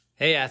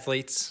Hey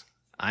athletes,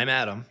 I'm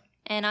Adam.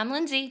 And I'm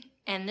Lindsay,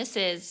 and this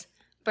is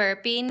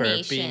Burpee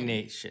Nation. Burpee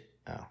Nation.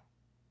 Oh.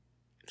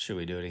 Should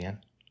we do it again?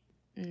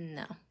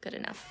 No, good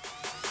enough.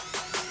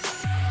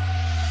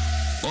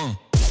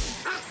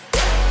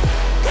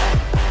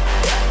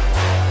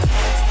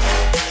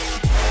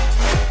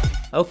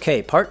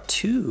 Okay, part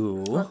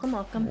 2.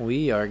 Welcome.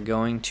 We are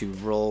going to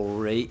roll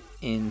right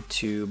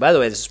into... By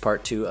the way, this is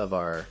part 2 of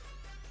our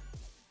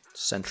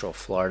Central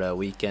Florida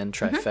weekend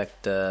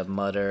trifecta,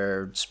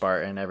 Mutter,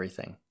 Spartan,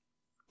 everything.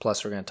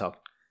 Plus, we're going to talk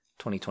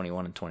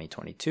 2021 and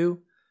 2022.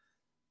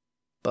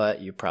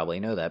 But you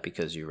probably know that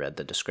because you read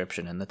the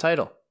description and the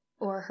title.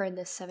 Or heard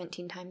this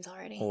 17 times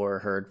already. Or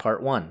heard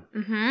part 1.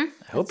 Mm-hmm.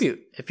 I hope you...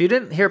 If you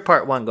didn't hear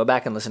part 1, go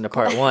back and listen to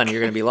part 1. You're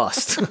going to be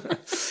lost.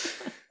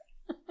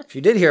 If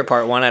you did hear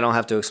part 1, I don't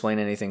have to explain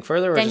anything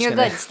further. Then you're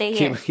good. Stay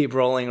here. Keep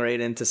rolling right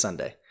into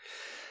Sunday.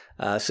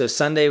 So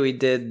Sunday we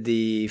did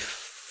the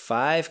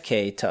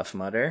 5K Tough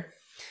Mudder.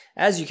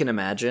 As you can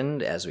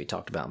imagine, as we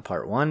talked about in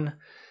part 1,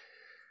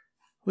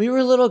 we were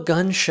a little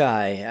gun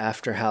shy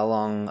after how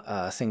long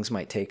things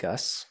might take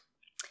us.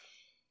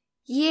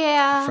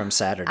 Yeah. From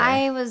Saturday.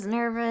 I was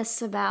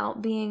nervous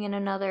about being in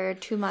another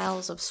 2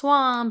 miles of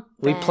swamp.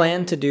 We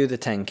planned to do the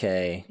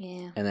 10K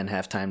Yeah. and then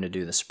have time to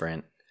do the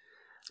sprint.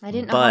 I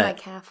didn't know how my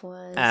calf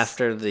was.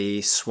 After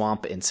the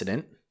swamp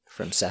incident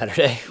from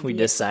Saturday, we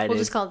decided... We'll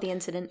just call it the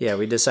incident. Yeah,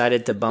 we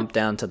decided to bump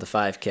down to the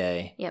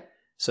 5K. Yep.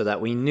 So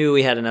that we knew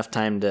we had enough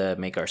time to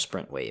make our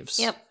sprint waves.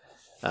 Yep.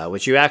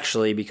 Which you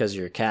actually, because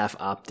your calf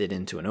opted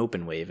into an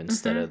open wave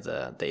instead of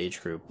the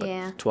age group. But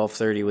Yeah.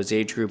 12:30 was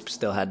age group,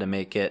 still had to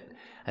make it.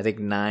 I think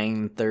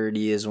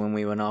 9:30 is when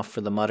we went off for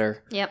the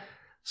Mutter. Yep.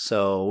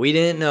 So we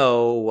didn't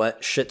know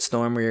what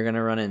shitstorm we were going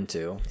to run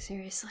into.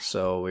 Seriously.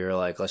 So we were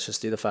like, let's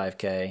just do the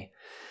 5K.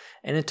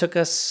 And it took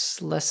us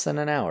less than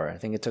an hour. I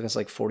think it took us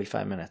like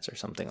 45 minutes or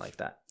something like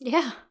that.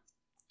 Yeah.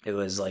 It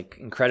was like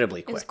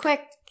incredibly quick. It was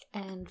quick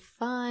and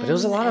fun. But it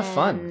was a lot of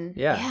fun.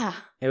 Yeah. Yeah.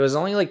 It was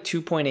only like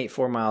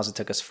 2.84 miles. It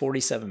took us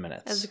 47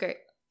 minutes. That was great.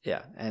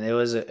 Yeah. And it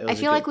was I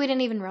feel like we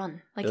didn't even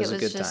run. Like it was a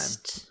good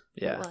just time.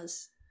 Yeah. It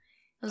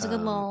was a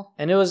good little...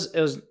 And it was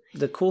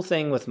the cool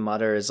thing with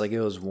Mutter is like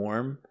it was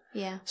warm.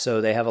 Yeah.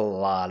 So they have a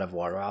lot of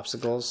water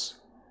obstacles.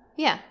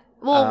 Yeah.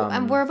 Well,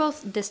 and we're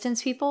both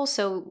distance people,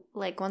 so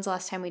like when's the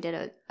last time we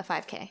did a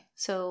 5K?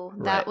 So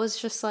that Right. was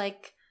just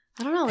like,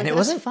 I don't know, And it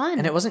wasn't was fun.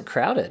 And it wasn't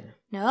crowded.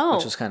 No.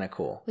 Which was kind of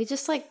cool. We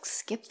just like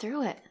skipped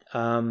through it.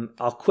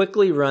 I'll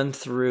quickly run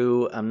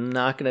through. I'm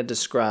not going to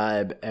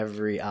describe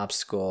every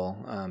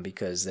obstacle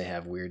because they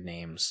have weird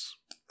names.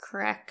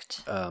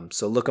 Correct.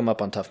 So look them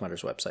up on Tough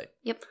Mudder's website.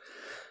 Yep.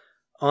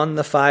 On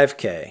the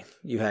 5K,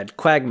 you had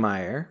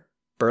Quagmire,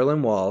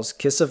 Berlin Walls,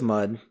 Kiss of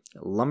Mud,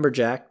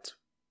 Lumberjack,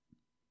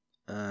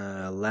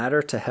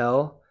 Ladder to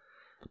Hell,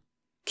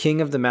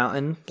 King of the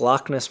Mountain,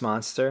 Loch Ness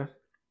Monster,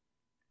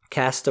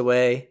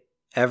 Castaway,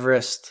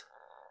 Everest,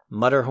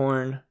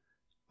 Mudderhorn,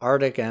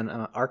 Arctic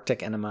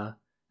Enema,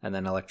 and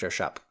then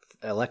Electroshock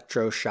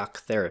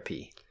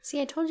Therapy.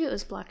 See, I told you it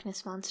was Loch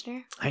Ness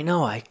Monster. I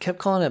know, I kept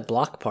calling it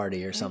Block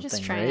Party or I'm something,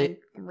 just trying right?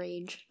 to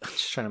rage. I'm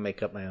just trying to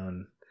make up my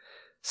own.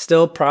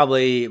 Still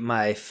probably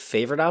my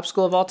favorite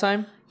obstacle of all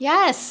time,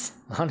 Yes.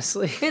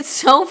 honestly. It's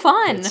so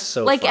fun. It's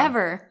so like fun.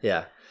 ever.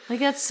 Yeah. Like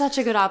that's such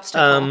a good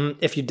obstacle.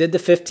 If you did the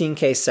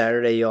 15K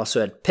Saturday, you also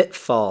had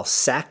Pitfall,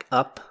 Sack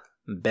Up,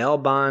 Bail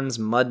Bonds,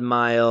 Mud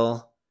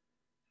Mile,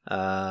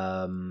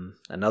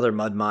 another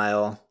Mud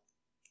Mile,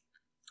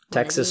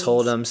 Texas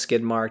Hold'em,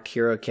 Skid Marked,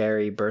 Hero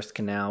Carry, Birth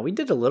Canal. We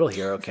did a little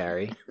Hero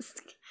Carry.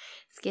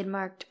 Skid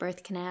marked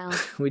birth canal.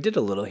 We did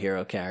a little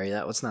Hero Carry.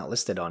 That was not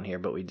listed on here,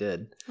 but we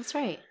did. That's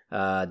right.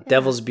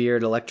 Devil's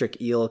Beard,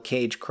 Electric Eel,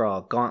 Cage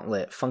Crawl,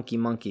 Gauntlet, Funky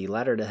Monkey,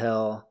 Ladder to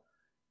Hell.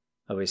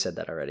 Oh, we said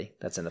that already.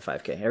 That's in the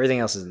 5K. Everything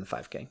else is in the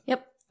 5K.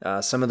 Yep.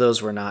 Some of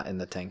those were not in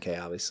the 10K,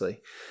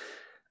 obviously.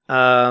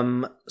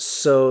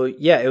 So,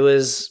 yeah, it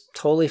was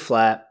totally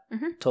flat,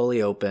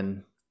 totally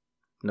open,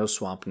 no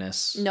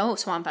swampness. No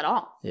swamp at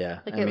all. Yeah.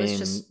 Like it was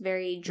just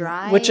very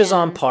dry. Which is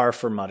on par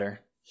for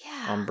Mutter.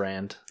 Yeah. On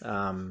brand.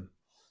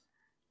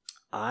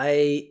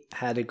 I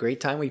had a great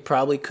time. We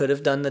probably could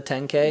have done the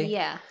 10K.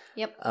 Yeah.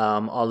 Yep.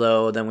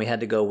 Although then we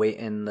had to go wait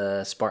in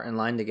the Spartan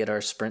line to get our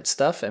sprint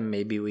stuff, and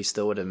maybe we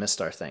still would have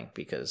missed our thing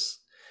because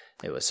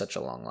it was such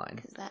a long line.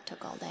 Because that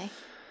took all day.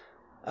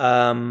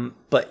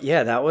 But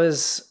yeah, it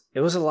was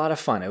a lot of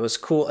fun. It was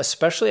cool,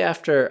 especially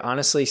after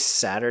honestly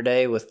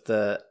Saturday with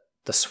the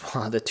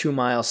 2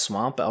 mile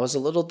swamp. I was a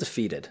little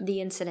defeated. The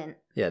incident.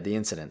 Yeah, the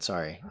incident.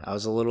 Sorry, I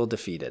was a little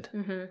defeated.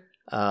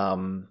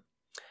 Mm-hmm.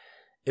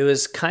 It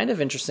was kind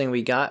of interesting.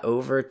 We got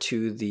over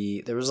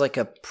to there was like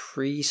a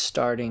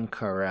pre-starting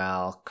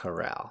corral.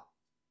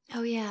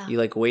 Oh yeah. You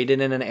like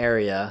waited in an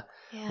area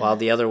Yeah. while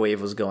the other wave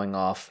was going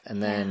off,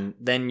 and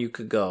then you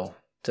could go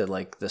to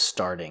like the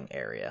starting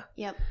area.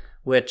 Yep.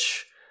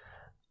 Which,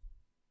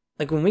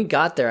 like when we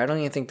got there, I don't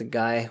even think the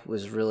guy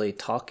was really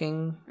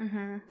talking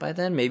by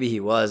then. Maybe he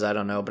was, I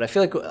don't know. But I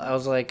feel like I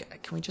was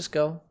like, can we just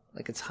go?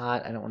 Like it's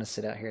hot. I don't want to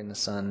sit out here in the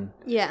sun.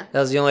 Yeah. That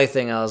was the only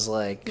thing I was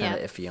like kind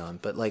of iffy on.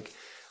 But like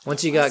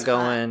once you got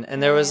going,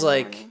 and there was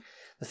like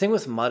The thing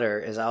with Mutter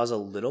is I was a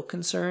little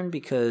concerned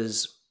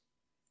because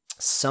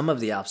some of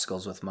the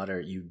obstacles with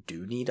Mutter, you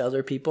do need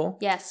other people.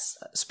 Yes.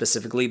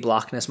 Specifically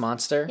Block Ness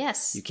Monster.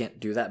 Yes. You can't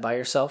do that by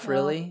yourself,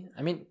 really.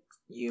 I mean,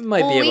 you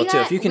might be able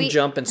to. If you can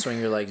jump and swing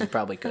your legs, you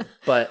probably could.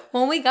 But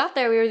when we got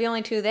there, we were the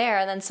only two there,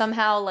 and then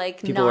somehow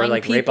like people were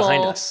like right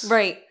behind us.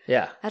 Right.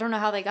 Yeah. I don't know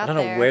how they got there.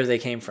 I don't know where they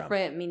came from.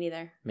 Right, me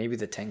neither. Maybe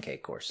the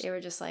 10K course. They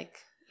were just like,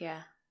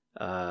 yeah.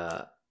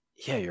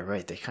 Yeah, you're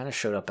right. They kind of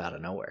showed up out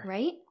of nowhere.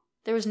 Right?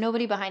 There was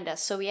nobody behind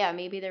us. So yeah,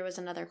 maybe there was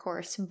another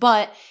course,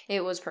 but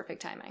it was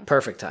perfect timing.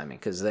 Perfect timing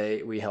because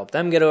we helped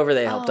them get over.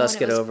 They helped us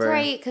get over.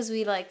 Great because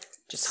we like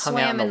just swam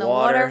hung out in the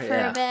water for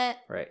a bit.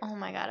 Right. Oh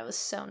my God, it was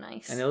so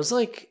nice. And it was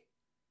like,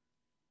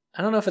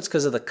 I don't know if it's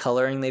because of the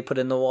coloring they put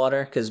in the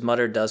water, because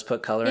Mutter does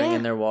put coloring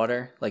in their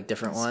water, like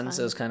different ones.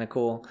 Fun. It was kind of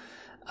cool.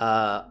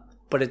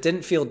 But it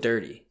didn't feel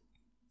dirty.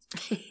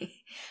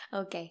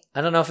 Okay.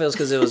 I don't know if it was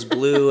because it was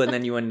blue and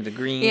then you went into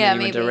green and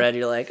you went to red.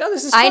 You're like, oh,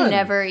 this is fun. I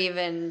never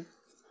even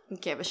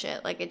give a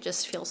shit. Like, it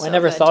just feels so I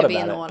never good thought to be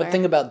about in the it. water. But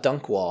think about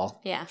dunk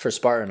wall for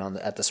Spartan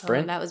at the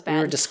sprint. That was bad. We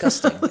were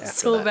disgusting after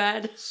so that.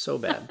 bad. So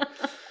bad.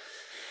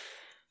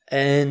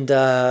 And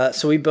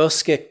so we both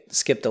skipped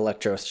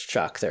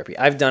electroshock therapy.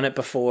 I've done it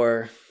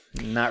before.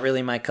 Not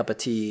really my cup of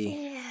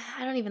tea. Yeah,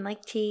 I don't even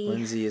like tea.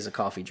 Lindsay is a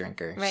coffee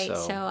drinker. Right,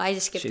 so I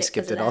just skipped it. She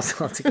skipped it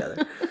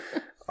altogether.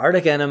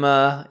 Arctic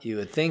enema, you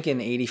would think in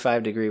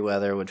 85-degree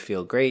weather would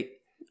feel great.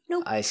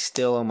 Nope. I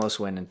still almost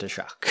went into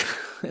shock.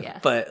 Yeah.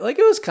 But like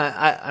it was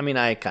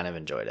I kind of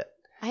enjoyed it.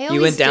 You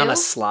went down a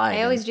slide.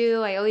 I always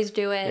do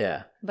it.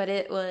 Yeah. But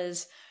it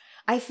was,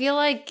 I feel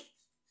like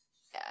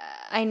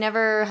I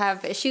never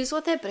have issues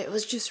with it, but it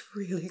was just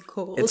really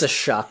cold. It's a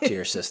shock to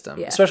your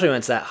system, especially when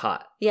it's that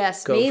hot.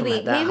 Yes,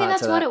 maybe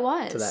that's what it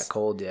was. To that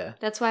cold, yeah.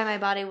 That's why my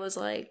body was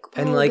like, oh,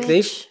 and like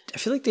bitch. I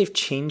feel like they've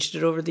changed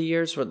it over the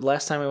years. But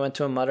last time we went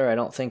to a Mutter, I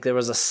don't think there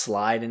was a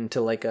slide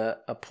into like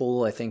a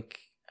pool. I think.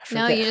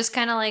 You just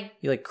kind of like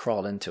you like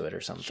crawled into it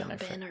or something. Jump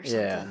in or something.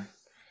 Yeah.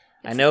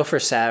 I know for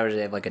Saturday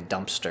they have like a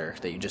dumpster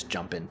that you just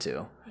jump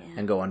into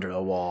and go under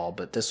a wall,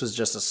 but this was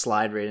just a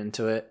slide right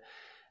into it.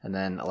 And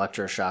then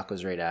electroshock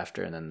was right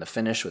after, and then the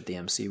finish with the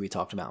MC we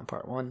talked about in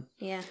part 1.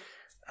 Yeah.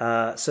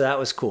 So that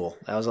was cool.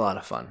 That was a lot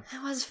of fun.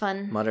 That was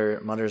fun.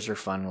 Mutters are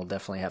fun. We'll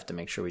definitely have to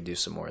make sure we do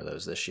some more of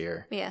those this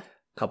year. Yeah.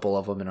 A couple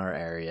of them in our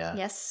area.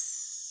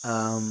 Yes.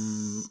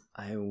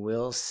 I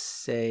will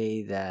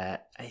say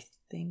that I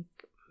think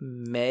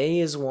May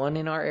is one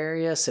in our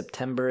area.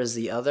 September is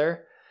the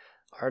other.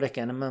 Arctic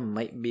enema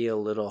might be a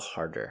little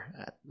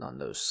harder on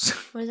those.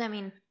 What does that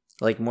mean?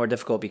 Like more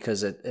difficult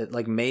because it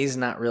like May's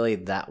not really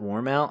that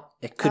warm out.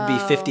 It could be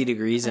 50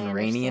 degrees and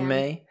rainy in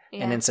May.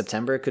 Yeah. And in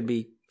September it could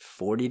be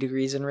 40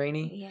 degrees and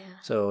rainy. Yeah.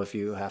 So if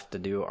you have to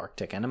do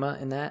Arctic enema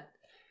in that,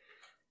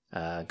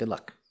 good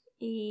luck.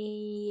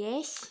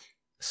 Yes.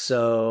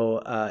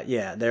 So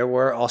there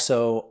were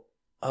also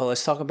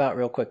let's talk about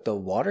real quick the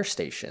water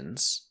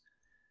stations.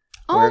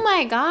 Oh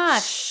my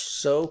gosh.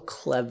 So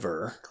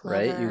clever,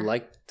 right? You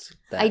liked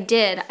that. I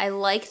did. I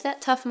liked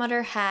that Tough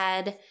Mudder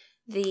had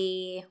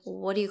the,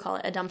 what do you call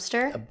it? A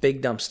dumpster? A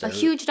big dumpster. A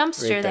huge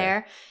dumpster right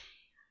there.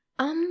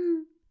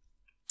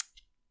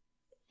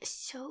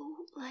 So,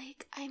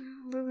 like,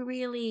 I'm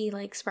really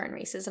like Spartan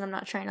races, and I'm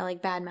not trying to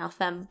like badmouth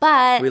them,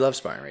 but we love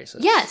Spartan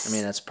races. Yes. I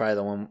mean, that's probably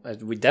the one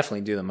we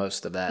definitely do the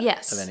most of that.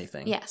 Yes. Of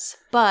anything. Yes.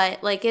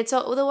 But like, it's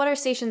the water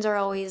stations are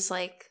always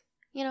like,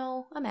 you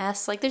know, a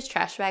mess. Like, there's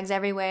trash bags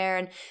everywhere,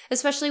 and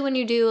especially when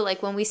you do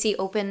like when we see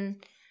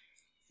open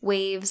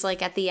waves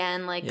like at the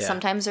end, like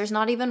sometimes there's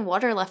not even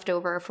water left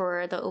over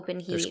for the open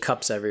heat. There's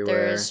cups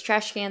everywhere. There's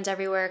trash cans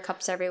everywhere,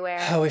 cups everywhere.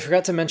 Oh, we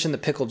forgot to mention the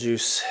pickle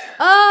juice.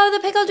 Oh,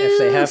 the pickle juice. If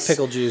they have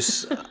pickle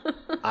juice,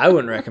 I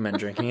wouldn't recommend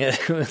drinking it.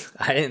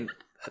 I didn't.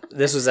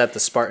 This was at the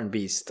Spartan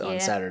Beast on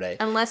Saturday.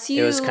 Unless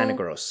you, it was kind of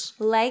gross.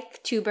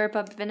 Like to burp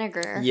up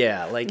vinegar.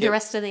 Yeah, like the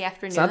rest of the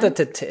afternoon.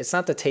 It's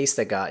not the taste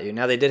that got you.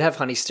 Now they did have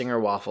honey stinger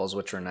waffles,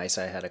 which were nice.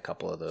 I had a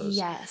couple of those.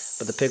 Yes,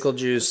 but the pickle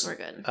juice were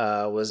good.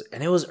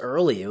 And it was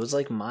early. It was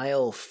like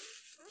mile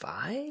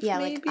 5. Yeah,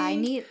 maybe? like I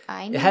need.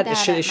 It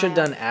should have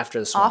done after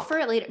the swamp. Offer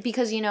it later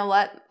because you know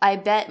what? I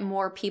bet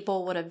more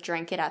people would have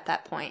drank it at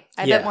that point.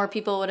 I bet more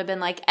people would have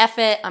been like, "F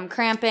it, I'm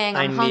cramping,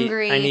 I'm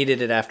hungry." I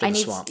needed it after the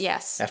swamp.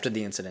 Yes, after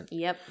the incident.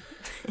 Yep.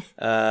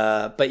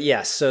 But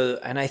yeah, so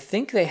and I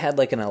think they had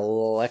like an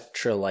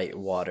electrolyte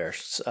water,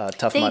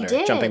 Tough Mudder.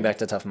 Did. Jumping back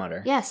to Tough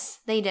Mudder. Yes,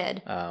 they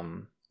did.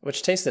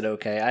 Which tasted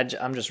okay.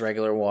 I'm just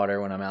regular water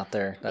when I'm out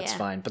there. That's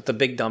fine. But the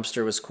big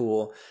dumpster was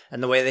cool.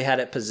 And the way they had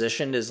it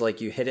positioned is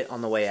like you hit it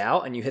on the way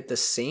out and you hit the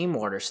same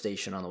water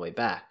station on the way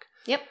back.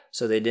 Yep.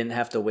 So they didn't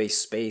have to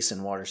waste space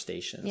in water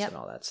stations and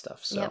all that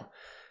stuff. So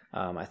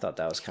I thought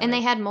that was kind of... And they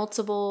had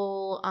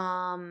multiple,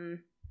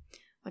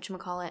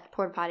 whatchamacallit,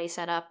 porta potty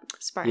set up.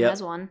 Spartan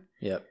has one.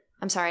 Yep.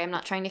 I'm sorry, I'm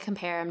not trying to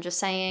compare. I'm just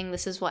saying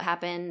this is what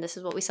happened. This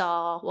is what we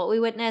saw, what we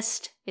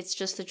witnessed. It's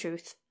just the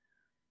truth.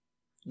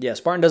 Yeah,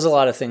 Spartan does a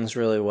lot of things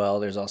really well.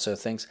 There's also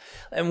things,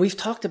 and we've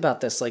talked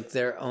about this, like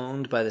they're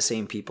owned by the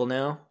same people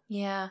now.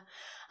 Yeah.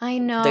 I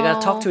know. They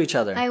got to talk to each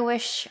other. I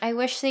wish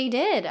they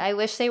did. I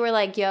wish they were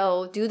like,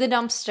 yo, do the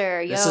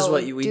dumpster. Yo, this is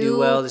what we do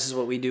well. This is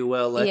what we do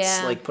well.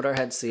 Let's like put our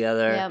heads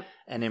together. Yep.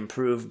 And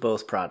improve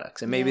both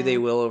products. And maybe they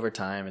will over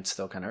time. It's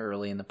still kind of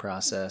early in the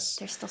process.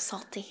 They're still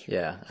salty.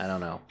 Yeah, I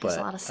don't know. There's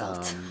a lot of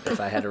salt. If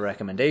I had a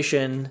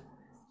recommendation,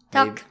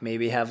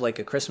 maybe have like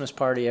a Christmas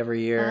party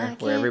every year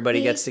where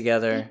everybody gets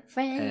together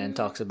and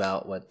talks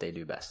about what they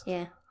do best.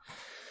 Yeah.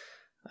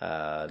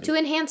 To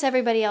enhance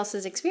everybody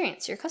else's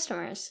experience, your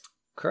customers.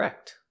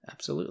 Correct.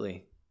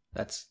 Absolutely.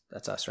 That's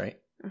us, right?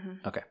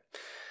 Mm-hmm. Okay.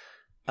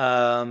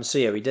 So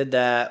yeah, we did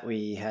that.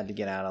 We had to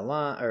get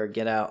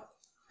out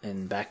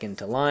and back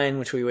into line,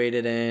 which we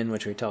waited in,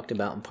 which we talked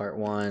about in part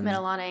 1. Met a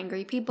lot of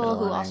angry people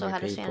who also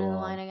had to stand in the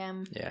line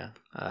again. Yeah.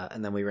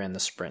 And then we ran the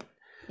sprint.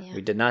 Yeah.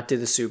 We did not do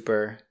the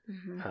super,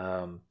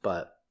 Mm-hmm.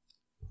 but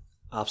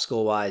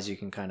obstacle-wise, you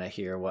can kind of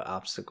hear what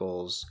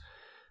obstacles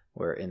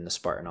were in the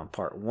Spartan on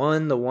part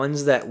 1. The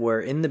ones that were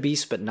in the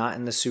Beast but not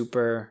in the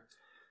super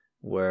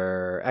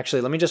were...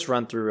 Actually, let me just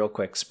run through real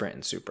quick sprint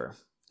and super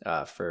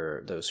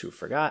for those who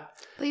forgot.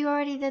 But you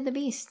already did the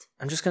Beast.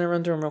 I'm just going to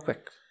run through them real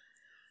quick.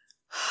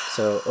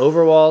 So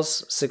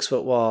overwalls,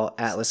 6-foot wall,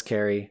 Atlas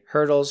carry,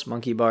 hurdles,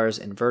 monkey bars,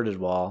 inverted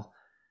wall.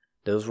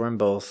 Those were in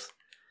both.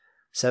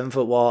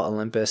 7-foot wall,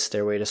 Olympus,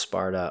 Stairway to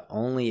Sparta,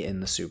 only in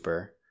the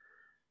super.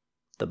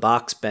 The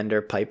box,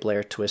 bender, pipe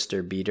layer,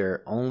 twister,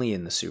 beater, only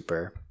in the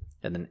super.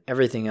 And then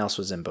everything else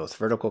was in both.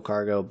 Vertical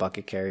cargo,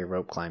 bucket carry,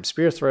 rope climb,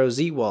 spear throw,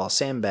 Z-wall,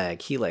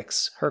 sandbag,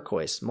 helix,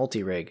 Herc-hoist,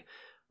 multi-rig,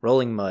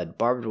 rolling mud,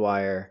 barbed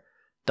wire,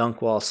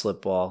 dunk wall,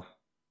 slip wall,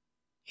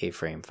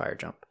 A-frame, fire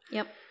jump.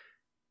 Yep.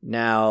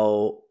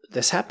 Now,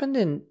 this happened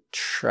in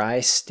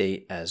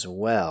Tri-State as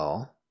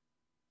well.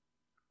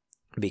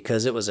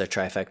 Because it was a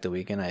trifecta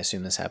weekend, I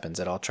assume this happens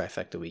at all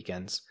trifecta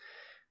weekends.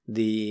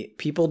 The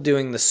people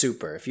doing the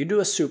super, if you do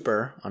a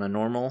super on a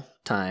normal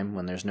time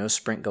when there's no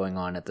sprint going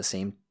on at the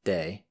same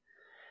day,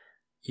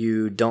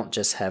 you don't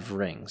just have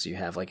rings. You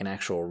have like an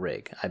actual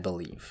rig, I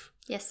believe.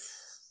 Yes.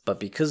 But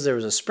because there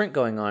was a sprint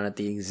going on at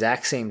the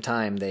exact same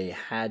time, they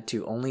had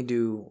to only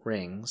do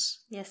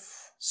rings.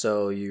 Yes.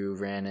 So you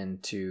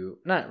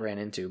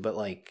but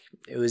like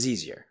it was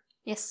easier.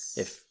 Yes.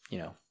 If,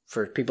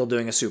 for people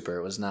doing a super,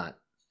 it was not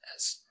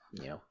as,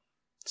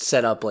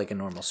 set up like a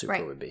normal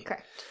super would be.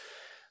 Correct.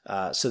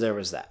 So there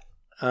was that.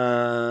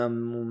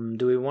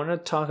 Do we want to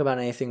talk about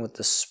anything with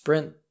the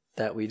sprint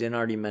that we didn't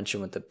already mention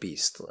with the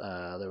Beast?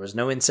 There was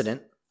no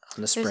incident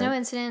on the sprint. There's no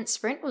incident.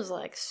 Sprint was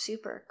like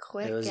super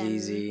quick. It was and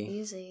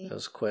easy. It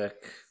was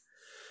quick.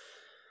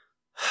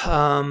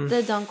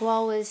 The dunk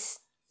wall was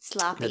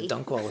sloppy. The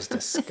dunk wall was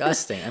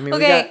disgusting. I mean,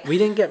 Okay. we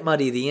didn't get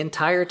muddy the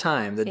entire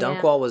time. The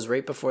dunk wall was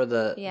right before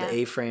the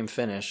A-frame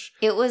finish.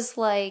 It was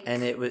like,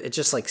 and it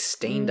just like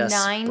stained us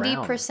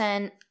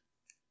 90%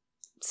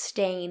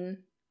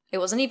 stain. It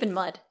wasn't even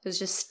mud. It was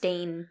just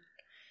stain.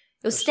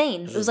 It was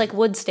stain. It was like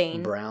wood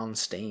stain. Brown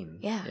stain.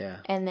 Yeah.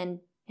 And then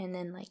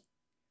like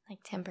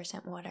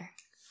 10% water.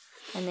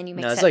 And then you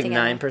mix it. No, it's that like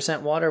together.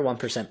 9% water,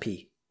 1%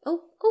 pee. Oh,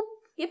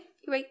 yep,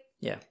 you're right.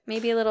 Yeah.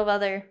 Maybe a little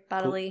other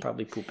bodily.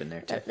 Probably poop in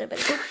there too. A little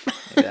bit of poop.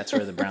 Maybe that's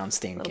where the brown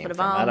stain came from.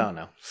 I don't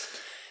know.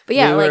 But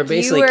yeah, we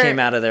basically came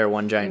out of there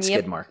one giant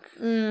skid mark.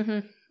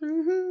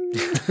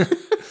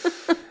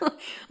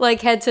 Like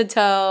head to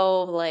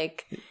toe,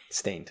 like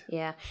stained.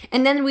 Yeah.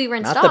 And then we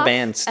rinsed Not off the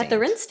band stained. at the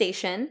rinse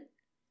station,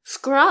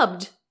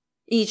 scrubbed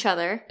each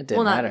other. It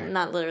didn't matter.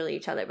 Not literally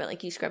each other, but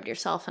like you scrubbed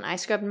yourself and I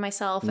scrubbed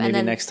myself. Maybe and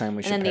then next time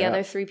we should. And then the pair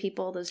other up. 3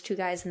 people, those 2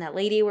 guys and that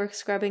lady were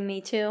scrubbing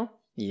me too.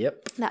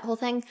 Yep. That whole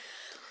thing.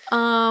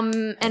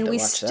 And we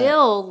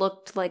still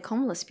looked like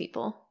homeless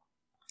people.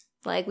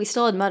 Like we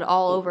still had mud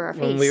all over our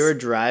face. When we were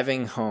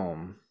driving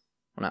home,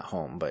 well, not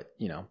home, but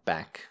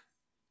back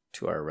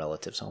to our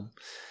relatives' home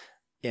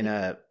in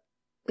a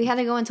we had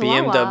to go into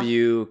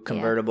BMW Wawa.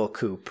 convertible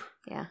coupe.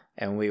 Yeah.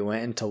 And we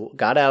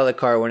got out of the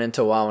car, went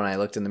into Wawa, and I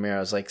looked in the mirror.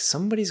 I was like,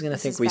 somebody's going to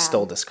think we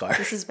stole this car.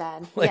 This is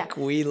bad.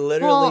 We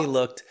literally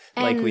looked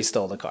like we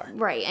stole the car.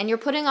 Right. And you're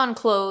putting on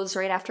clothes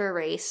right after a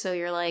race. So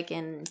you're like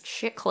in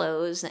shit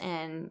clothes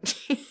and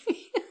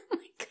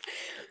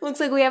looks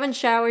like we haven't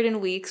showered in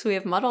weeks. We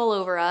have mud all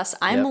over us.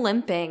 I'm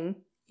limping.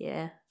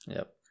 Yeah.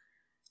 Yep.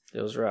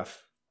 It was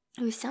rough.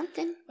 It was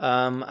something.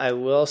 I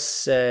will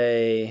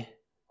say...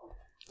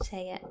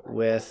 Say it.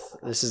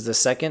 This is the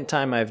second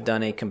time I've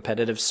done a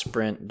competitive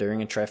sprint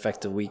during a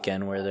trifecta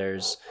weekend where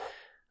there's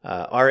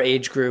our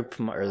age group,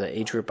 or the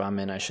age group I'm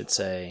in, I should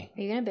say.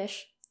 Are you going to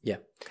bish? Yeah.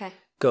 Okay.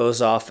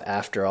 Goes off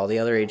after all the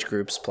other age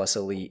groups plus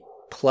elite.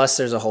 Plus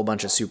there's a whole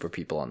bunch of super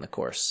people on the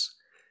course.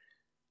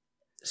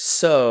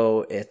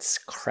 So it's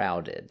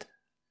crowded.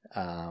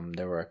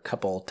 There were a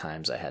couple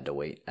times I had to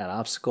wait at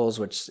obstacles,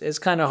 which is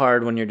kind of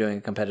hard when you're doing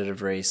a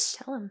competitive race.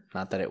 Tell him.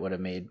 Not that it would have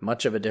made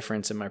much of a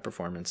difference in my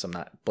performance. I'm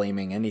not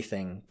blaming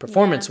anything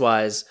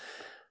performance-wise,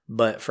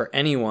 but for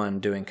anyone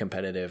doing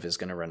competitive is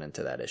going to run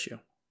into that issue.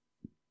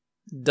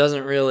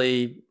 Doesn't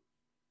really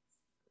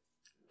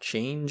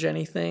change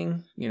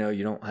anything.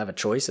 You don't have a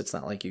choice. It's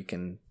not like you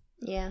can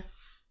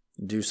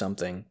do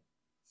something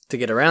to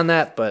get around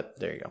that, but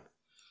there you go.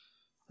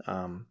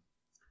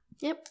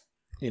 Yep.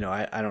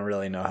 I don't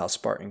really know how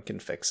Spartan can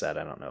fix that.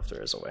 I don't know if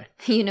there is a way.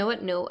 You know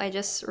what note I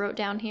just wrote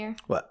down here?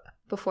 What?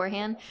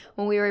 Beforehand,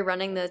 when we were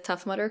running the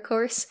Tough Mudder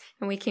course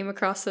and we came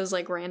across those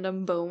like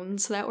random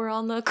bones that were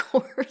on the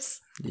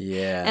course.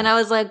 Yeah. And I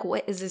was like,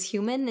 what is this,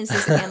 human? Is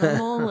this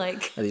animal?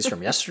 Like, are these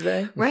from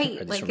yesterday? Right.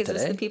 Are these like, from is today?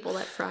 this the people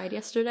that fried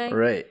yesterday?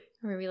 Right.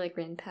 Or we like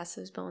ran past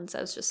those bones.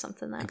 That was just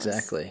something that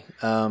Exactly.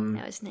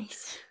 that was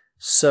nice.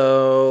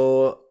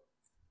 So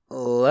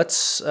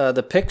let's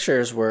the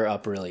pictures were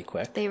up really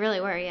quick. They really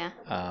were, yeah.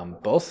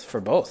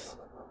 Both.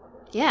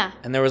 Yeah.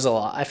 And there was a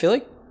lot. I feel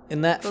like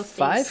in that Both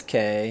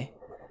 5K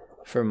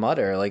for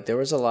Mudder, like there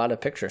was a lot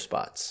of picture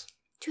spots.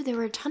 Dude, there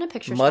were a ton of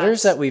picture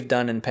Mudders spots. that we've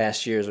done in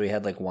past years, we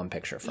had like one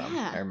picture from.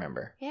 Yeah. I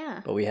remember.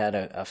 Yeah. But we had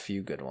a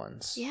few good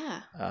ones.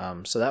 Yeah.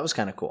 So that was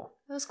kind of cool.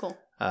 That was cool.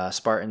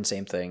 Spartan,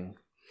 same thing.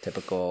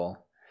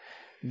 Typical.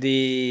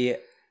 The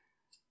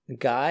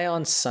guy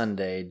on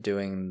Sunday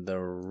doing the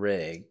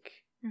rig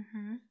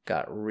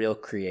got real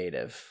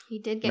creative. He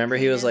did get Remember,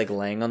 creative. he was like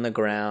laying on the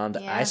ground.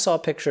 Yeah. I saw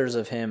pictures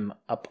of him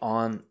up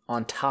on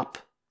top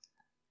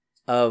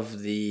of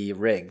the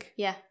rig.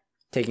 Yeah.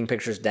 Taking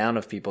pictures down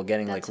of people,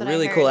 getting That's like what I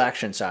really heard. cool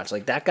action shots.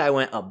 Like that guy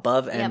went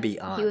above and Yep.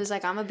 beyond. He was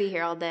like, I'm going to be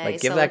here all day.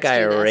 Like, give so that let's guy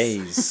do a this."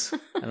 raise.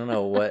 I don't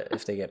know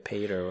if they get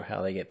paid or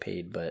how they get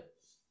paid, but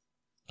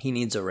he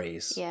needs a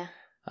raise. Yeah.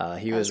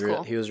 He That was was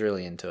cool. he was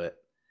really into it.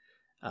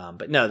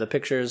 But no, the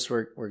pictures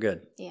were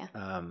good. Yeah.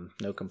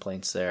 No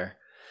complaints there.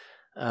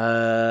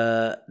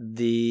 I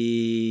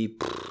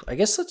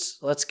guess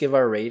let's give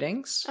our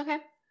ratings. Okay.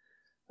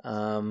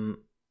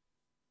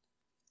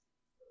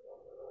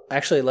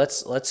 Actually,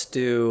 let's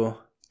do.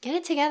 Get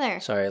it together.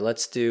 Sorry,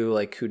 let's do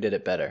like who did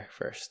it better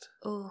first,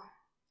 Oh.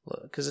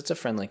 because it's a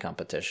friendly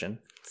competition.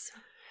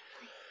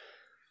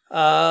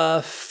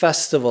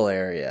 Festival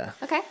area.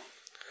 Okay.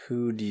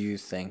 Who do you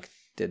think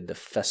did the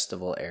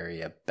festival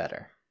area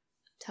better?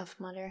 Tough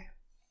Mudder.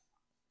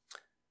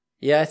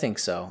 Yeah, I think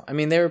so. I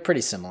mean, they were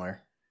pretty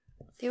similar,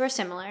 They were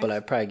similar. but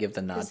I'd probably give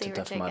the nod 'Cause to they were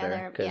Tough Mudder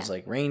together, because yeah.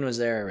 like Rain was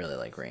there. I really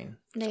like Rain.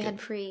 They had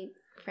free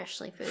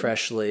freshly food.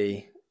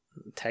 Freshly.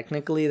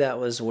 Technically, that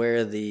was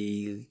where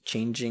the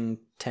changing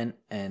tent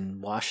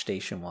and wash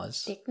station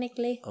was.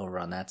 Technically. Over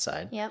on that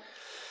side. Yep.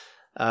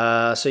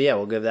 So yeah,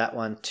 we'll give that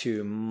one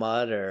to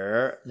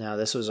Mudder. Now,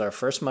 this was our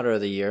first Mudder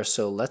of the year,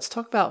 so let's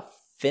talk about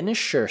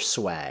finisher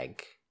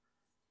swag.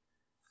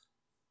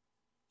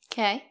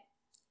 Okay.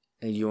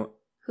 You?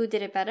 Who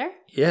did it better?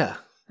 Yeah,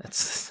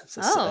 that's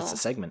a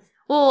segment.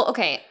 Well,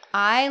 okay.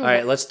 All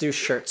right, let's do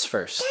shirts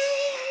first.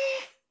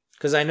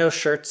 Because I know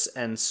shirts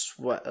and it's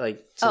a little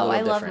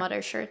I love different.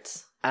 Mudder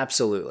shirts.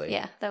 Absolutely.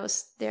 Yeah,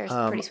 they're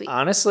pretty sweet.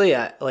 Honestly,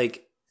 I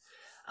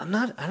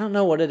don't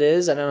know what it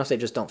is. I don't know if they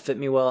just don't fit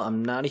me well.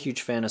 I'm not a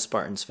huge fan of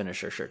Spartan's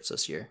finisher shirts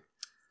this year.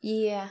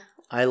 Yeah.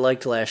 I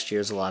liked last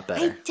year's a lot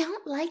better. I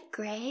don't like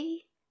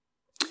gray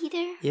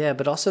either. Yeah,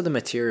 but also the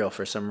material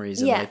for some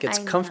reason. Yeah, like it's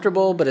I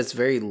comfortable, know. but it's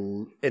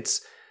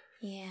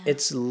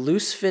it's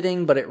loose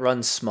fitting, but it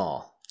runs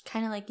small.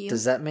 Kind of like you.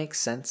 Does that make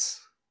sense?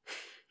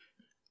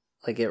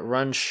 Like it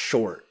runs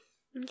short.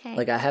 Okay.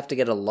 Like I have to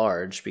get a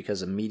large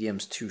because a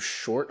medium's too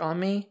short on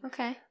me,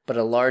 Okay. but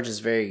a large is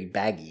very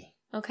baggy.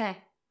 Okay.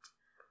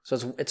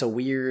 So it's a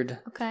weird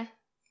Okay.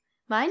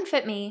 Mine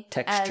fit me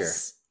Texture.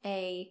 as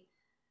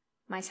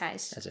my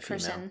size As a female.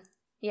 person.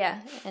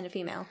 Yeah, and a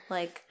female.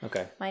 Like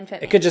Okay. mine fit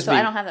It me. could just so be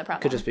I don't have that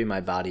problem. It could just be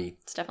my body.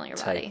 It's definitely your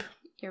type. body.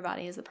 Your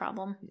body is the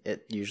problem.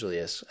 It usually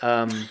is.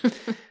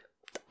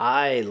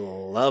 I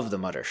love the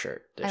Mudder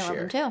shirt this I love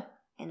year. them too.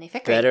 And they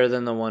fit great. Better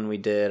than the one we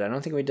did. I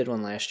don't think we did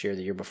one last year.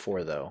 The year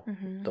before, though,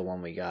 Mhm. the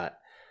one we got,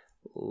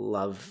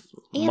 love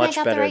And much I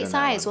got better the right than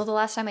size. That Well, one. the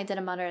last time I did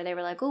a Mudder, they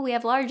were like, "Oh, we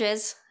have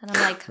larges," and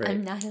I'm like, Right.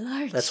 "I'm not a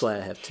large. That's why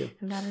I have two.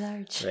 I'm not a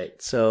large."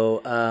 Right.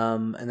 So,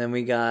 and then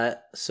we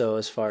got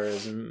as far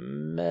as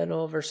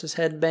medal versus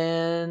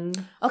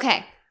headband.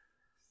 Okay.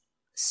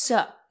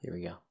 So Here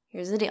we go.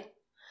 here's the deal.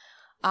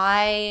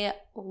 I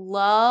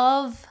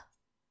love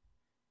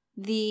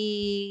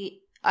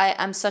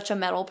I'm such a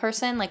medal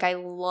person. Like I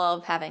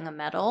love having a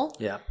medal.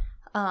 Yeah.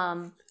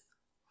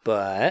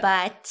 But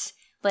But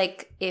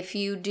like if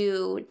you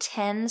do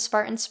 10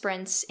 Spartan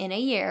sprints in a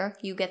year,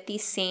 you get the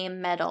same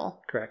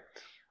medal.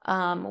 correct.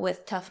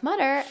 With Tough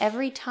Mudder,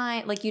 every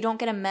time, like you don't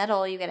get a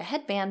medal, you get a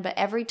headband, but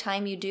every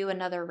time you do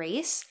another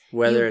race,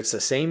 Whether it's the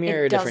same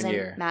year or a different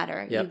year, doesn't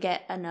matter. Yep. You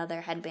get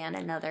another headband,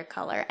 another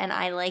color, and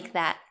I like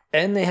that.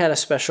 And they had a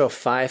special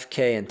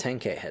 5K and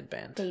 10K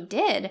headband. They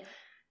did,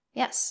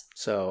 yes.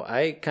 So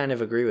I kind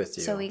of agree with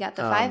you. So we got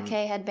the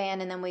 5K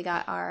headband, and then we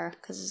got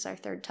because it's our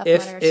third Tough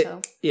If Mudder.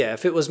 it,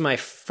 if it was my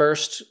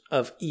first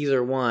of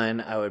either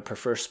one, I would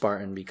prefer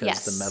Spartan because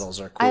Yes. the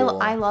medals are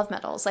cool. I love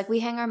medals. Like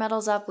we hang our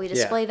medals up, we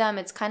display them.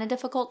 It's kind of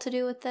difficult to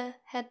do with the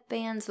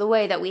headbands, the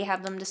way that we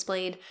have them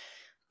displayed.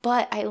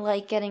 But I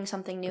like getting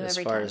something new as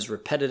every far time. as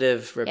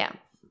repetitive Yeah.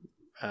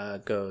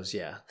 Goes,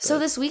 yeah. So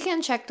this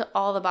weekend checked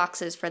all the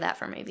boxes for that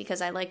for me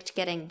because I liked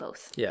getting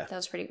both. Yeah. That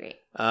was pretty great.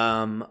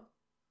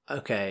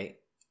 Okay.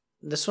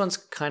 This one's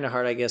kind of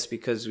hard, I guess,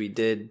 because we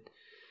did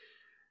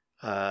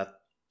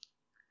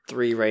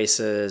 3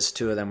 races.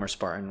 2 of them were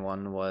Spartan.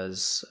 1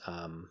 was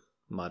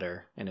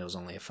Mutter, and it was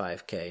only a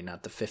 5K,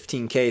 not the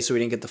 15K, so we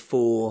didn't get the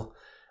full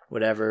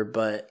whatever,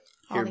 but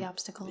all the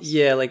obstacles.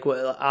 Yeah, like what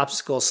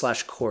obstacle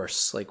 /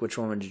 course? Like which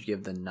one would you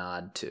give the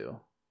nod to?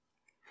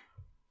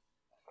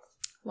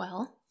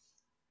 Well,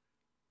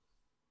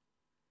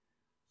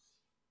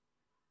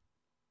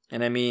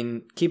 and I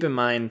mean, keep in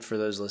mind for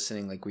those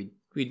listening, like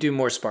we do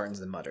more Spartans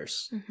than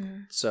Mutters.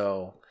 mm-hmm.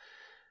 So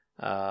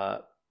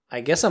I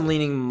guess I'm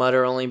leaning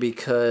Mutter only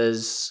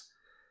because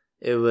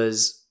it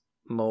was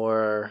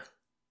more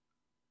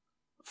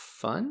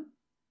fun.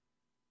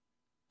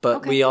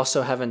 But we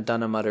also haven't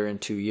done a Mutter in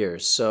 2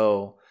 years.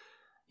 So,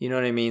 you know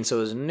what I mean? So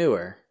it was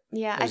newer.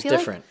 Yeah, it was I feel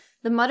different. like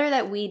the Mutter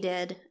that we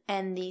did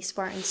and the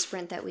Spartan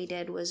sprint that we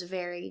did was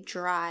very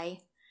dry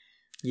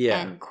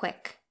and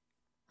quick.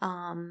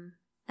 And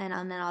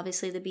then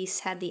obviously the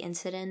Beast had the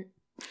incident.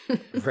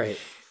 Right.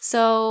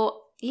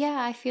 So, yeah,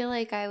 I feel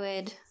like I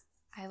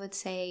would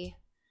say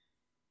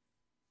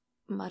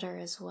Mutter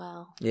as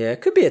well. Yeah,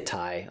 it could be a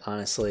tie,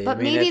 honestly. But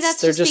I mean, maybe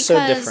that's they're just so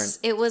because different.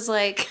 It was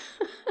like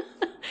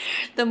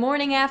the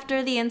morning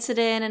after the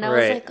incident, and I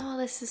was like, oh,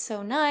 this is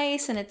so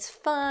nice, and it's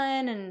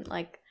fun, and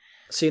like...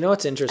 So you know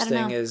what's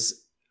interesting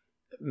is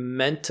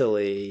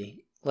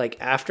mentally, like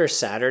after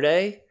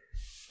Saturday,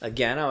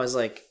 again, I was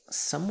like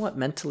somewhat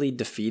mentally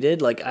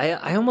defeated. Like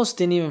I almost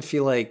didn't even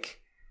feel like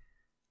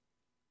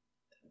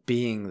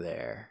being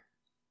there.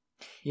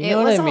 You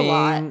know what I mean?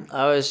 Lot.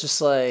 I was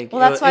just like,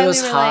 well, that's why it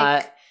was hot.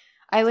 Like,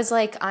 I was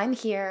like, I'm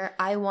here.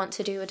 I want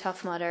to do a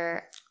Tough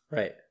Mudder.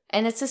 Right.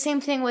 And it's the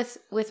same thing with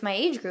my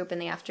age group in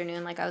the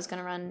afternoon. Like I was going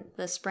to run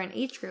the sprint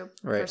age group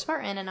for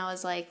Spartan, and I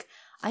was like,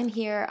 I'm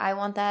here. I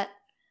want that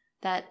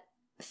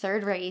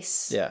third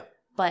race. Yeah.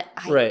 But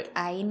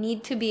I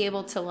need to be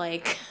able to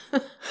like...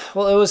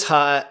 Well, it was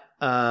hot.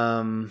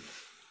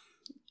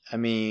 I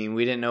mean,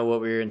 we didn't know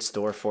what we were in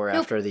store for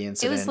after the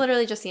incident. It was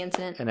literally just the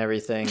incident. And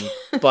everything.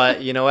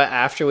 But you know what?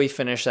 After we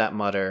finished that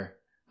Mutter,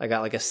 I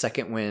got like a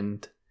second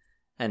wind,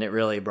 and it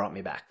really brought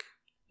me back.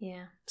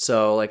 Yeah.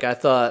 So like I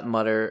thought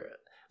Mutter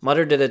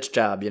did its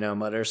job. You know,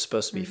 Mutter's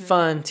supposed to be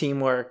fun,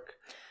 teamwork,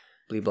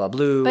 blah, blah,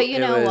 blah. But you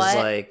know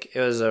what? It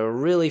was a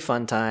really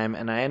fun time,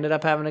 and I ended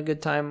up having a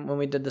good time when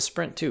we did the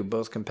sprint too,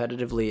 both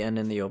competitively and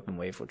in the open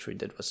wave, which we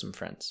did with some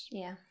friends.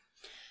 Yeah.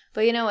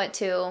 But you know what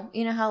too?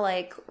 You know how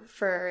like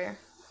for...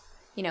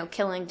 you know,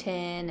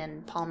 Killington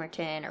and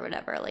Palmerton or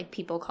whatever, like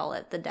people call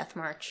it the Death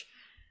March.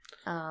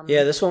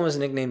 Yeah, this one was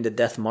nicknamed the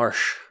Death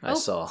Marsh, I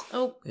saw.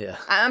 Oh, yeah.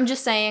 I'm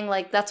just saying,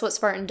 like, that's what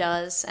Spartan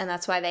does, and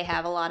that's why they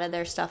have a lot of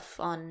their stuff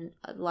on,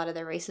 a lot of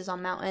their races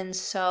on mountains.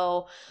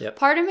 So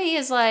part of me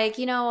is like,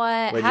 you know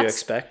what? What'd you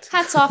expect?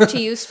 Hats off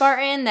to you,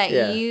 Spartan,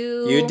 that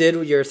you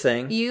did your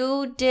thing.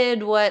 You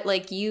did what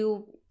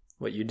you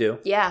do.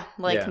 Yeah,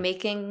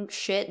 making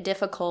shit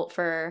difficult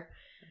for...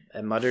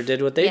 And Mutter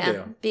did what they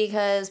do.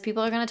 Because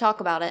people are going to talk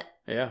about it.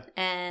 Yeah.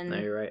 And no,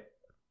 you're right.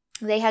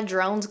 They had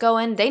drones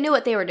going. They knew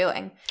what they were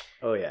doing.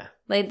 Oh, yeah.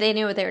 Like, they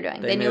knew what they were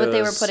doing. They knew what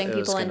they were putting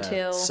people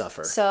into.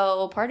 Suffer.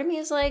 So part of me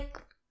is like,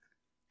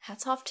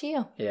 hats off to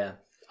you. Yeah.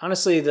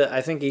 Honestly,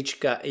 I think each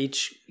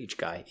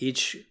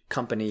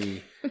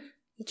company,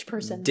 each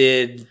person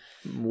did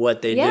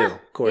what they do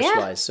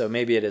course-wise. So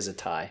maybe it is a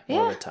tie.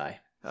 More of a tie.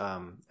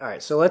 All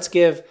right. So let's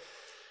give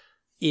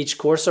each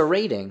course a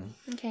rating.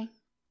 Okay.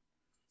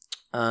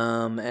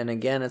 And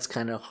again, it's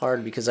kind of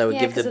hard because I would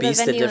give the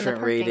Beast a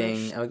different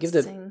rating. I would give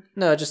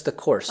just the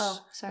course.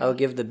 Oh, sorry. I would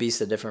give the Beast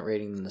a different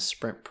rating than the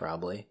sprint,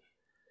 probably.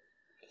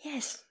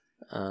 Yes.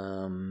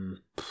 I'm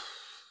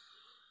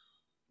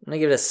gonna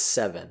give it a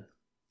 7.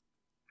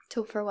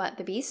 For what?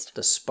 The Beast?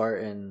 The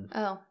Spartan.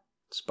 Oh.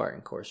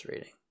 Spartan course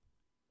rating,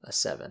 a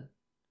 7.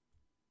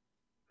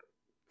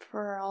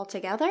 For all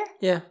together?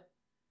 Yeah.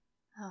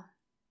 Oh.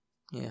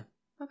 Yeah.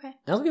 Okay.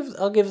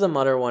 I'll give the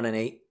Mutter one an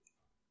 8.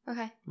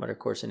 Okay. Mutter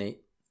course an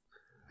 8.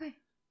 Okay.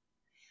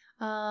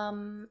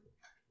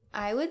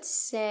 I would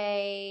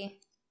say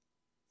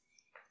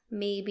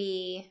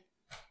maybe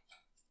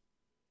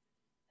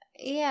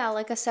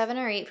like a 7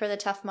 or 8 for the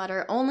Tough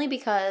Mudder, only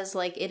because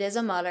like it is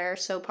a Mutter,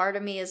 so part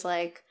of me is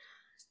like,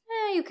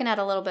 you can add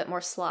a little bit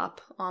more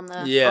slop on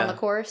the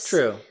course.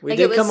 True. We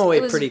did come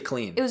away pretty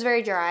clean. It was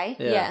very dry.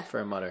 Yeah.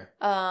 For a Mutter.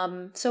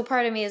 So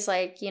part of me is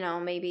like, you know,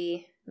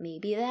 maybe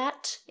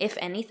that, if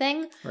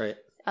anything. Right.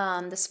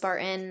 The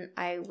Spartan,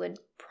 I would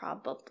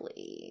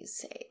probably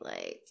say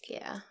like,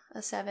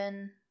 a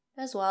 7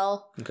 as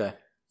well. Okay.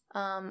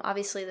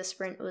 Obviously the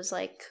sprint was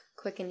like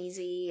quick and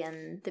easy,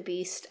 and the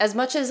Beast, as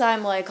much as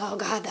I'm like, oh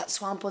god, that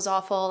swamp was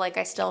awful, like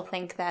I still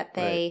think that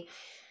they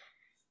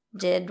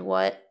did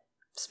what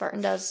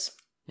Spartan does.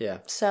 Yeah.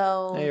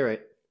 So you're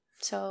right.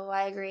 So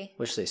I agree.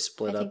 Wish they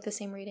split up. I think the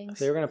same readings. If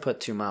they were going to put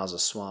 2 miles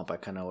of swamp, I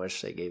kind of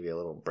wish they gave you a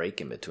little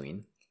break in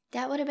between.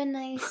 That would have been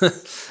nice.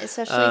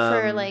 Especially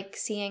for like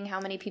seeing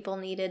how many people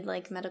needed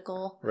like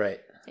medical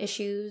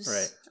issues.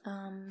 Right.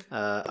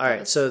 All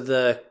right. So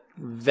the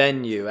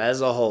venue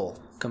as a whole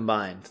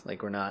combined,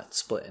 like we're not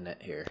splitting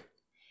it here.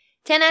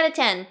 10 out of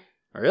 10.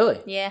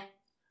 Really? Yeah.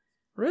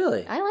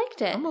 Really? I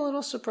liked it. I'm a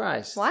little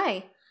surprised.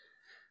 Why?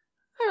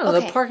 I don't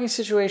know. The parking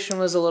situation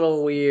was a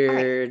little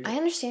weird. Right, I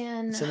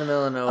understand. It's in the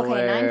middle of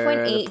nowhere. Okay,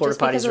 9.8. The porta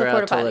potties were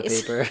out toilet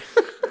paper.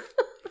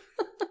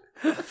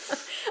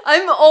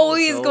 I'm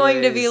always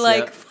going to be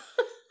like...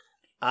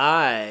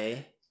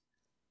 Yep.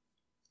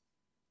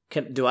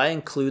 Do I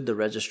include the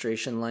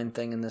registration line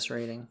thing in this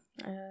rating?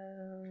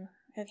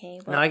 Okay.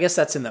 Well, no, I guess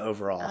that's in the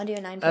overall. I'll do a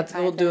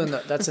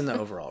 9.5. That's in the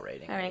overall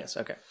rating. All right. I guess.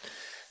 Okay.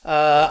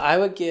 I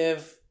would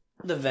give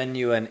the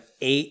venue an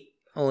 8,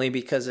 only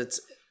because it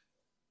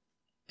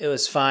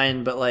was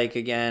fine, but like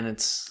again,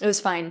 it was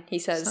fine. He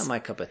says it's not my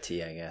cup of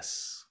tea. I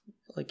guess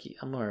like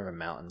I'm more of a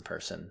mountain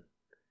person.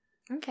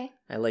 Okay.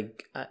 I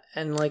like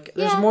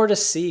there's more to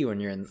see when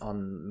you're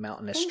on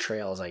mountainous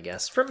trails. I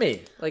guess for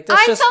me, like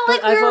that's I felt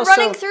like we were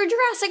running through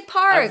Jurassic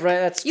Park. Right,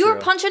 that's you true. were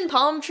punching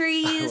palm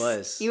trees. I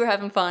was. You were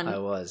having fun. I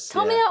was.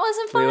 Tell me that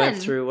wasn't fun. We went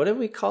through, what did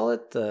we call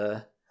it?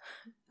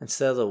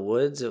 Instead of the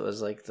woods, it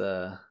was like what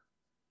the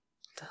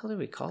hell did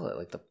we call it?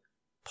 Like the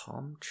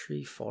palm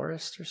tree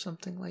forest or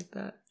something like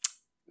that?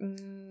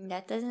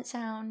 That doesn't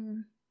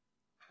sound...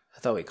 I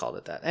thought we called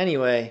it that.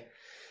 Anyway,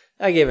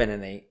 I gave it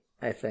an 8,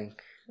 I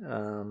think.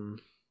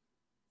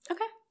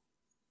 Okay.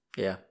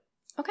 Yeah.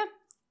 Okay.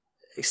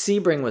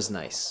 Sebring was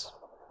nice.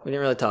 We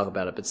didn't really talk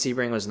about it, but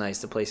Sebring was nice.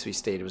 The place we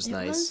stayed was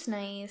nice. It was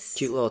nice.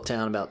 Cute little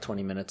town, about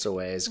 20 minutes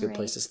away. It's a good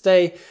place to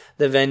stay.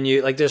 The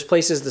venue, like there's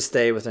places to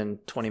stay within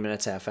 20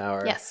 minutes, half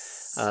hour.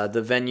 Yes.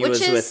 The venue was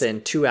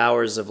within 2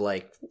 hours of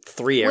like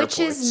 3 airports.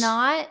 Which is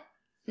not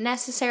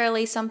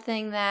necessarily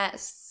something that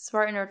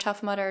Spartan or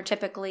Tough Mudder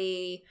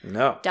typically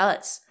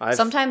does.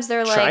 Sometimes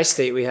they're like...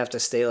 Tri-State, we have to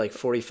stay like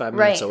 45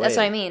 minutes away. Right, that's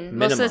what I mean. Minimum.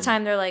 Most of the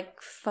time they're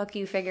like, fuck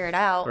you, figure it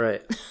out.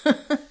 Right.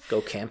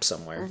 Go camp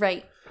somewhere.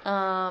 Right.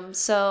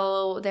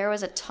 So there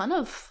was a ton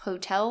of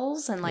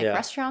hotels and like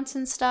restaurants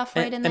and stuff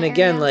right in there. And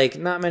again, like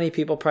not many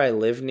people probably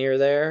live near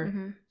there.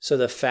 Mm-hmm. So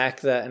the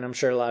fact that, and I'm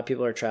sure a lot of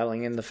people are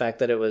traveling in, the fact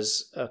that it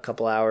was a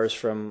couple hours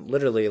from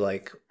literally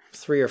like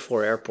 3 or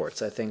 4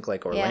 airports. I think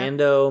like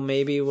Orlando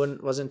maybe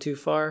wasn't too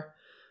far.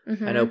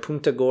 Mm-hmm. I know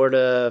Punta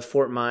Gorda,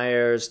 Fort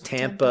Myers,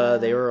 Tampa,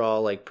 they were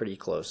all like pretty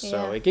close. Yeah.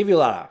 So it gave you a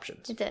lot of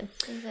options. It did.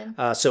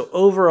 So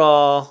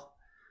overall,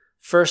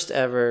 first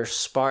ever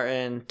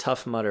Spartan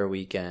Tough Mudder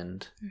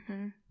weekend.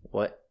 Mm-hmm.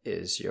 What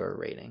is your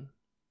rating?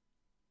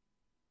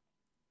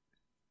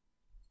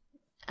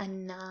 A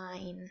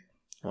 9.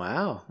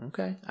 Wow.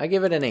 Okay. I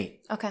give it an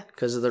 8. Okay.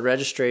 Because of the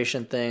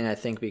registration thing, I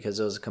think because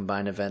it was a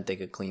combined event, they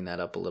could clean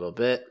that up a little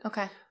bit.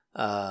 Okay.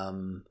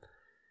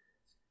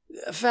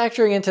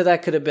 Factoring into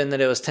that could have been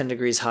that it was 10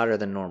 degrees hotter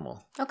than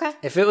normal. Okay.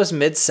 If it was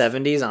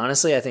mid-70s,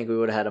 honestly, I think we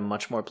would have had a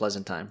much more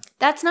pleasant time.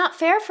 That's not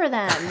fair for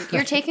them.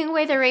 You're taking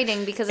away their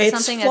rating because it's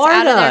something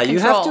Florida. That's out of their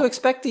control. You have to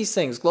expect these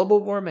things. Global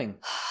warming.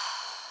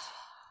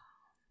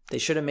 They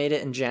should have made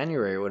it in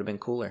January. It would have been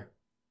cooler.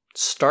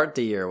 Start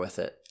the year with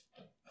it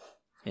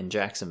in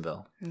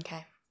Jacksonville.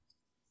 Okay.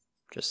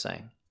 Just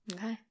saying.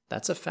 Okay.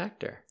 That's a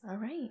factor. All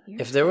right.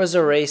 If there was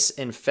a race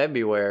in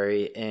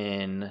February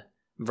in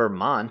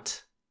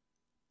Vermont,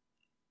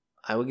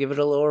 I would give it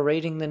a lower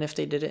rating than if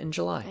they did it in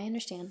July. I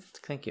understand.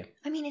 Thank you.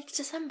 I mean, it's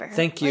December.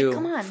 Thank you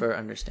for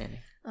understanding.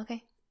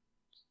 Okay.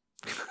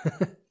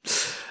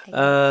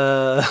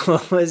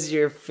 What was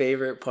your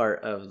favorite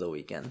part of the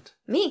weekend?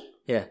 Me.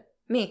 Yeah.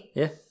 Me.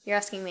 Yeah. You're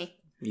asking me.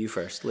 You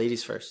first.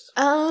 Ladies first.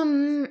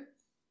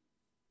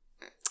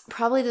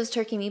 Probably those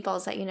turkey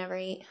meatballs that you never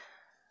eat.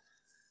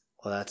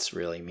 Well, that's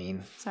really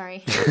mean.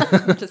 Sorry.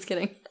 Just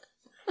kidding.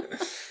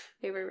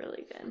 They were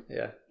really good.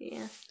 Yeah.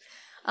 Yeah.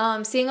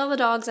 Seeing all the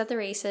dogs at the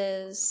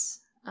races.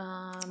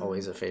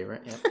 Always a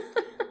favorite, yeah.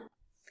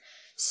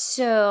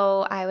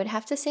 So I would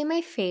have to say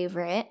my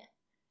favorite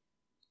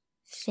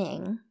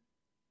thing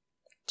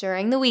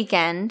during the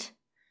weekend,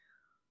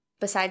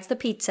 besides the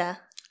pizza.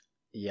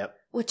 Yep.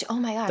 Which, oh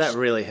my gosh. That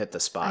really hit the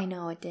spot. I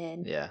know it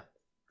did. Yeah.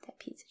 That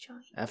pizza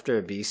joint. After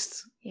a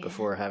beast,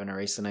 before having a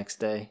race the next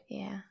day.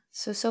 Yeah.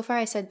 So far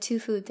I said 2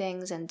 food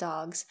things and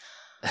dogs.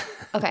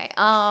 Okay.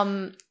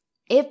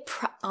 It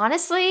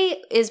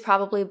honestly is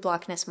probably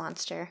Block Ness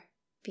Monster.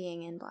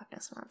 Being in Block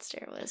Ness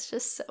Monster was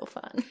just so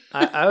fun.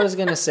 I was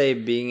going to say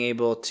being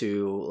able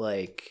to,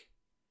 like,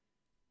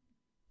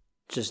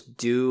 just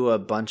do a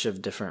bunch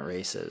of different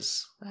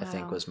races, I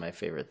think was my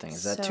favorite thing.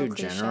 Is that too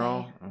cliche.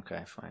 General?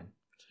 Okay, fine.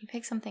 Can you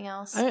pick something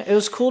else? It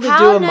was cool to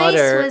do a nice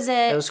Mudder. Was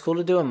it? It was cool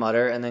to do a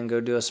Mudder and then go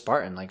do a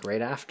Spartan, like,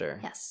 right after.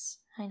 Yes,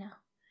 I know.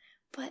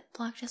 But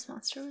Block Ness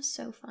Monster was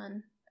so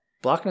fun.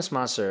 Block Ness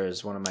Monster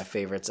is one of my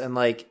favorites. And,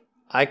 like,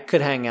 I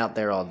could hang out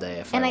there all day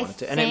if I wanted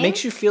to. And it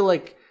makes you feel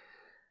like...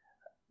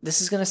 This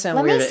is going to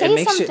sound weird. Let me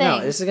say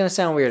something. This is going to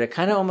sound weird. It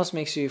kind of almost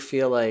makes you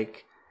feel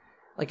like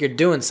you're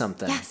doing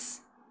something.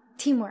 Yes.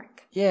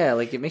 Teamwork. Yeah,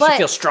 like it makes you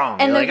feel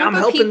strong. And you're like, I'm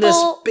helping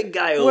this big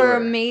guy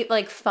over.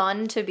 Were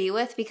fun to be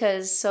with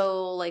because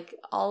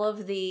all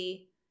of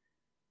the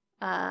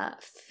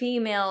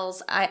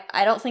females,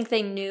 I don't think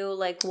they knew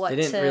what they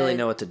didn't really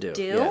know what to do.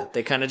 Yeah,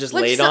 they kind of just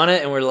laid on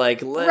it and were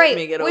like, let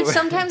me get over. Which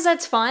sometimes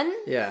that's fun.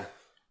 Yeah.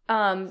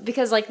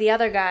 Because the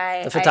other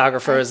guy, the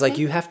photographer is like,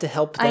 you have to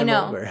help them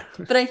over.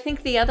 But I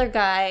think the other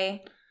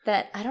guy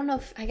that I don't know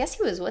if I guess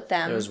he was with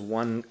them. There was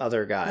one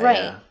other guy, right?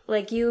 Yeah.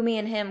 Like you, me,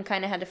 and him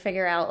kind of had to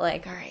figure out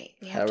like, all right,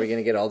 how are we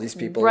gonna get all these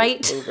people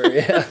right over?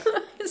 Yeah.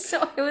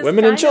 So it was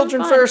women and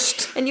children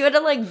first, and you had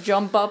to like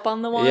jump up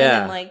on the one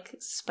and like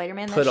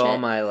Spider-Man. Put all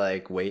my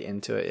like weight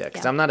into it,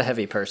 because I'm not a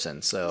heavy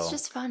person, so it's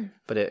just fun.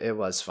 But it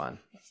was fun.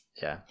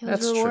 Yeah, it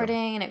was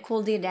rewarding and it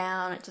cooled you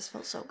down. It just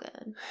felt so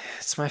good.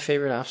 It's my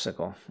favorite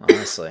obstacle,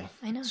 honestly.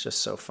 I know. It's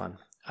just so fun.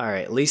 All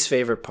right, least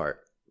favorite part.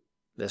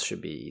 This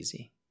should be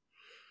easy.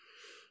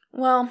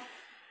 Well,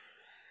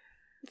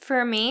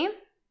 for me,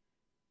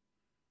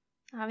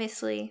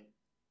 obviously,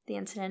 the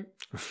incident.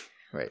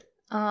 Right.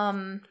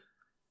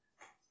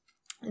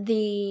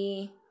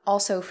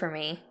 Also for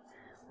me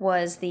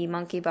was the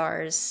monkey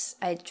bars.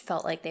 I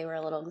felt like they were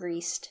a little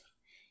greased.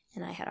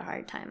 And I had a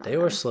hard time on them. They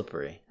were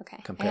slippery.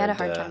 Okay. I had a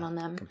hard time on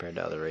them. Compared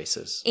to other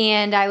races.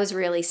 And I was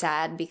really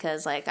sad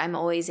because, like, I'm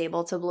always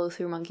able to blow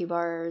through monkey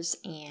bars.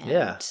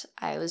 And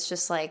I was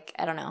just like,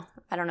 I don't know.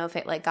 I don't know if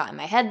it, like, got in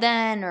my head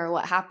then or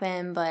what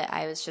happened, but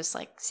I was just,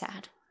 like,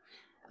 sad.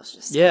 I was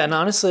just sad. Yeah, and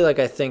honestly, like,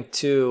 I think,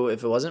 too,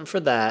 if it wasn't for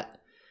that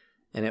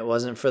and it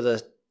wasn't for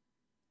the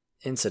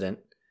incident,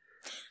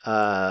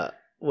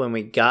 when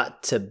we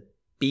got to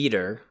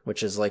Beater,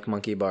 which is like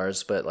monkey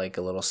bars, but like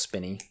a little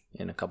spinny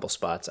in a couple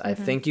spots, I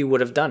think you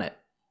would have done it.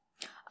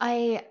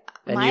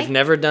 You've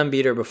never done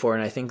Beater before,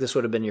 and I think this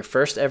would have been your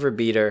first ever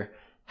Beater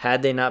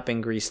had they not been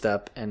greased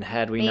up and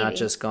had we not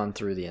just gone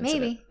through the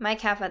incident. Maybe. My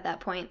calf at that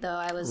point, though,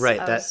 I was right.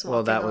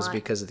 That was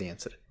because of the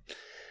incident.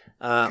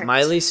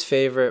 My least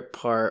favorite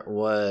part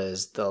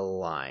was the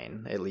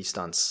line, at least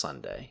on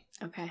Sunday.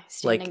 Okay,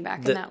 standing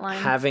back in that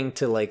line, having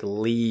to like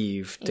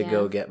leave to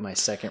go get my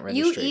second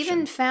registration. You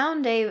even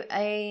found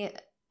a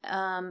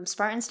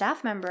Spartan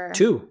staff member.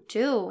 Two.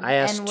 I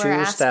asked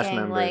two staff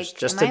members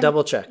just to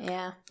double check.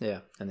 Yeah.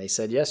 And they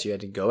said yes, you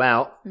had to go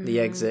out the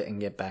exit and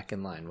get back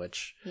in line,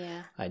 which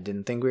I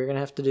didn't think we were gonna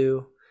have to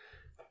do,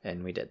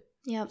 and we did.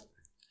 Yep.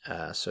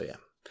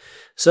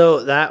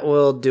 So that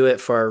will do it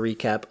for our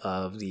recap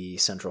of the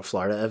Central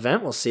Florida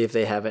event. We'll see if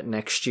they have it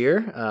next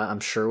year.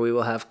 I'm sure we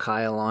will have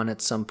Kyle on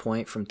at some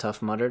point from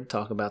Tough Mudder to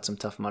talk about some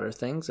Tough Mudder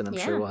things, and I'm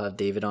sure we'll have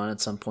David on at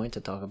some point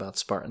to talk about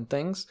Spartan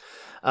things.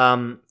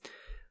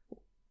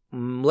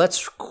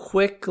 Let's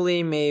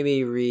quickly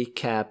maybe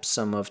recap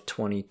some of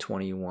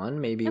 2021.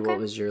 Maybe what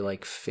was your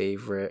like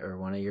favorite or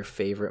one of your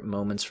favorite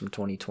moments from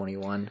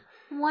 2021?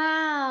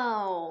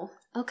 Wow.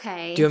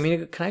 Okay. Do you want me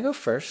to? Can I go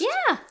first?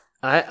 Yeah.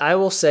 I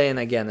will say, and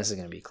again, this is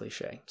going to be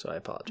cliche, so I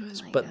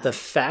apologize. But the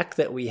fact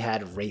that we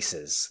had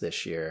races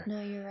this year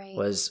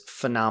was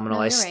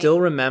phenomenal. I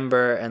still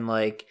remember, and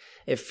like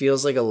it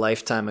feels like a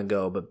lifetime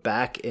ago, but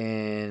back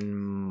in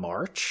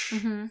March,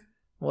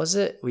 was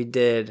it?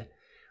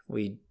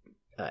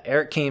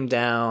 Eric came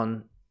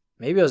down.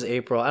 Maybe it was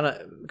April.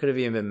 It could have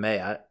even been May.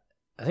 I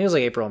think it was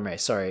like April or May.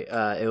 Sorry.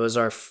 It was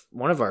our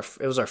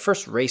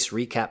first race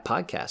recap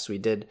podcast. We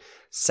did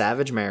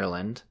Savage,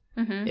 Maryland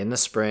in the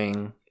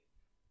spring.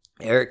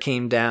 Eric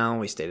came down.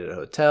 We stayed at a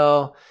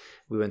hotel.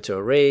 We went to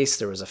a race.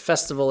 There was a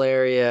festival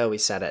area. We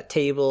sat at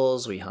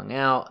tables. We hung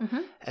out.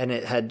 And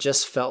it had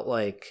just felt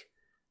like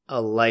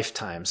a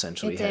lifetime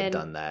since we had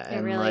done that.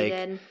 It really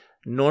did.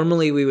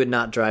 Normally we would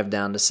not drive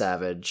down to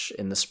Savage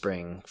in the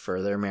spring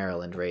for their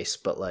Maryland race,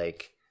 but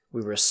like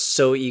we were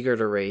so eager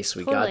to race.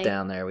 We got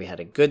down there. We had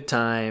a good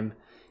time.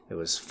 It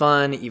was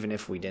fun, even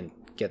if we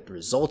didn't get the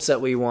results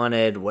that we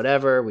wanted,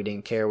 whatever. We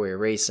didn't care. We were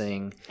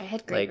racing. I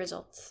had great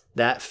results.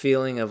 That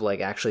feeling of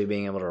like actually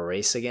being able to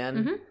race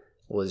again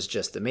was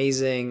just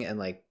amazing. And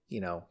like,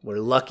 you know, we're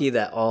lucky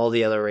that all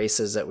the other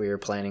races that we were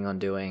planning on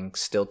doing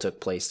still took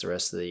place the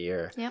rest of the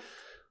year. Yep.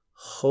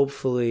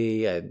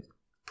 Hopefully, I'm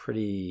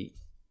pretty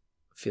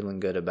feeling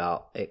good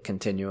about it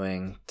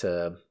continuing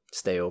to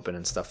stay open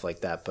and stuff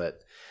like that.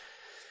 But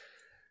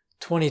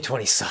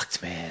 2020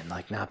 sucked, man.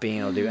 Like not being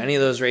able to do any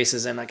of those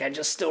races. And like, I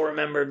just still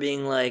remember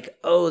being like,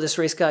 oh, this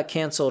race got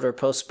canceled or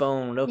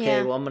postponed.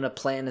 Okay, well, I'm going to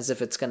plan as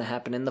if it's going to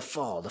happen in the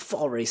fall. The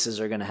fall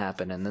races are going to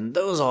happen. And then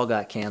those all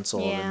got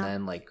canceled. And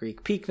then like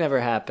Greek Peak never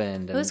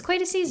happened. It was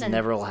quite a season.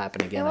 Never will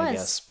happen again, I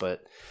guess.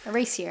 But a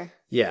race year.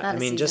 Yeah. I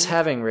mean, just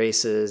having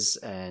races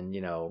and,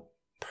 you know,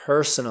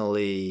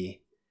 personally,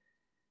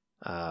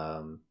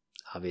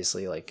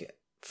 obviously like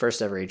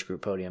first ever age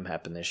group podium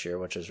happened this year,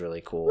 which was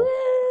really cool.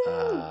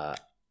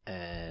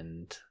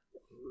 And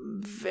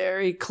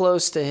very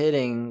close to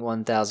hitting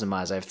 1,000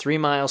 miles. I have 3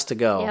 miles to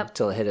go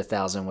till I hit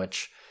 1,000,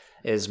 which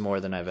is more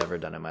than I've ever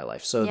done in my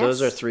life. So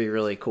those are 3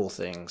 really cool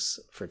things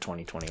for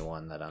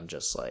 2021 that I'm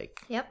just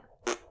like. Yep.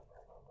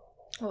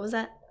 What was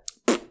that?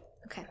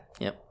 Okay.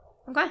 Yep.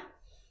 Okay.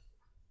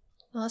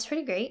 Well, that's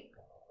pretty great.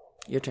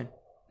 Your turn.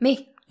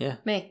 Me. Yeah.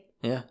 Me.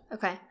 Yeah.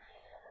 Okay.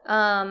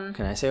 Can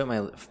I say what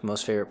my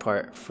most favorite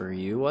part for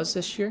you was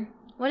this year?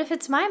 What if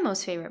it's my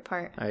most favorite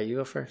part? All right, you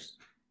go first.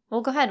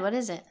 Well, go ahead. What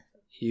is it?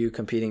 You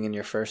competing in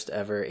your first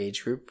ever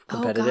age group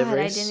competitive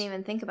race. I didn't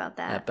even think about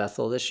that. At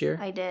Bethel this year.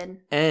 I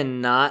did.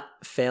 And not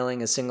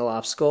failing a single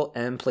obstacle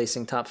and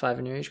placing top 5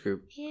 in your age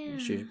group. Yeah. You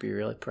should be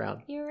really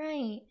proud. You're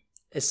right.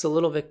 It's the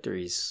little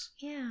victories.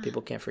 Yeah.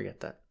 People can't forget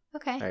that.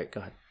 Okay. All right,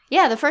 go ahead.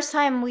 Yeah, the first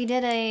time we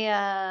did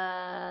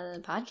a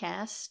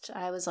podcast,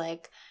 I was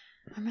like,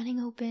 I'm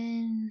running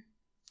open.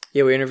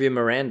 Yeah, we interviewed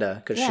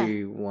Miranda because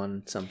she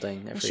won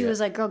something. And she was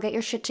like, girl, get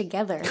your shit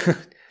together.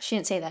 She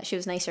didn't say that. She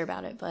was nicer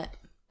about it, but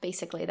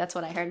basically that's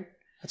what I heard.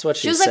 That's what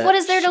she was said. like, what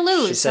is there to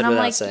lose? She said and I'm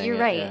like, you're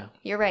right. Yeah.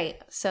 You're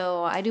right.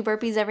 So I do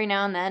burpees every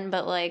now and then,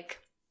 but like,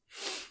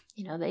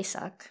 they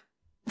suck.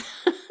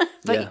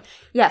 But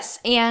yes.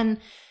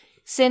 And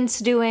since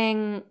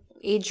doing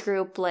age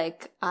group,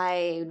 like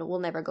I will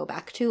never go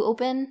back to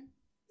open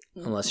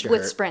unless you're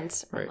with hurt.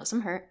 sprints, right. Unless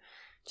I'm hurt,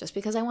 just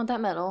because I want that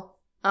medal.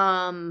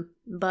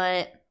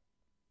 But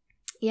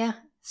yeah,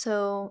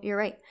 so you're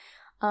right.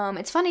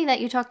 It's funny that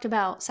you talked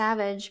about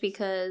Savage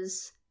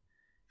because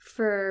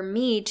for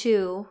me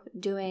too,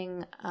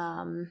 doing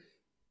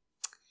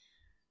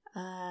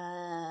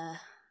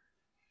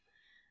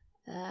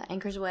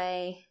Anchor's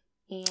Way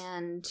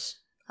and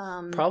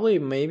probably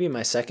maybe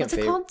my second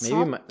favorite.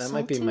 Maybe that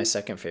might be my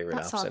second favorite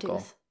Not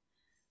obstacle.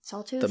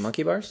 Sawtooth. The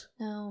monkey bars?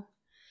 No.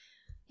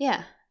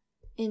 Yeah.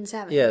 In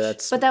Savage. Yeah,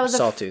 but that was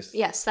Sawtooth.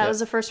 Yes, that was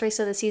the first race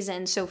of the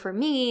season. So for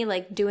me,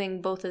 like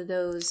doing both of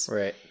those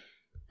right.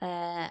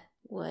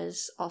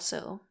 Was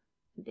also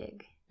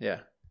big.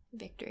 Yeah.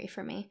 Victory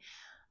for me.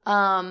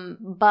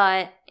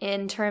 But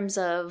in terms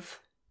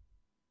of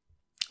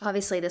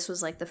obviously this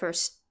was like the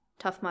first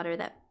Tough Mudder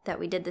that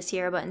we did this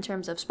year, but in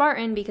terms of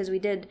Spartan, because we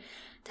did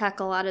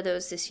tackle a lot of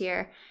those this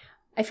year,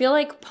 I feel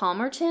like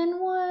Palmerton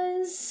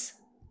was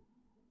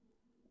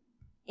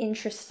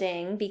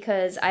interesting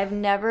because I've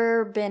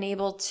never been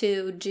able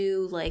to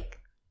do like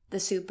the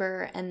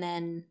super and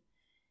then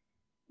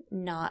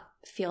not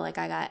feel like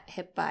I got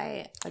hit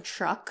by a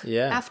truck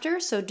after.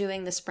 So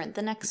doing the sprint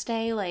the next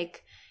day,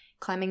 like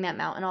climbing that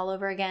mountain all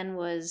over again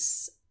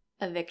was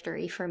a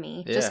victory for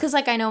me. Just because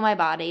like I know my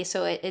body,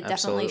 so it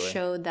definitely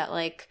showed that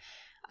like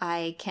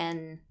I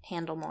can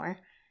handle more.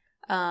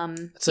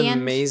 It's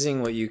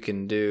amazing what you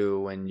can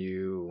do when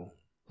you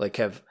like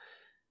have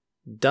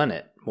done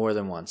it more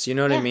than once. You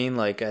know what I mean?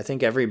 Like I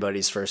think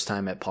everybody's first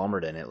time at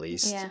Palmerton, at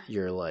least,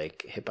 you're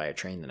like hit by a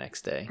train the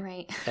next day,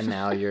 right? And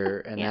now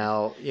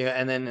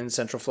and then in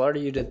Central Florida,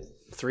 you did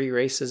 3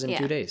 races in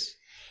 2 days.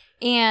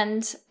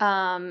 And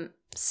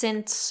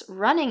since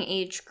running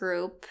age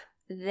group,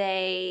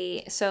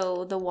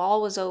 so the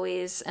wall was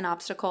always an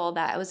obstacle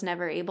that I was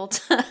never able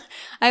to.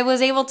 I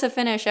was able to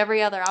finish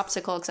every other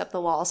obstacle except the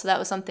wall, so that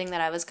was something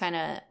that I was kind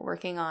of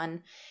working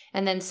on.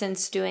 And then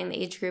since doing the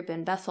age group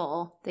in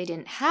Bethel, they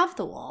didn't have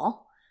the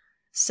wall,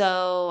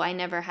 so I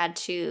never had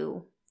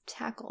to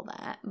tackle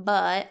that.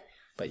 But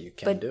you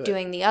can do it.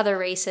 Doing the other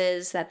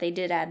races that they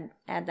did add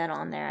that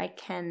on there, I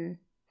can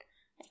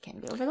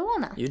go over the wall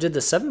now. You did the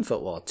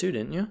 7-foot wall too,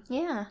 didn't you?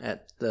 Yeah.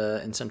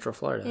 In Central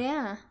Florida.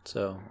 Yeah.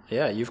 So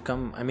yeah, you've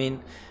come. I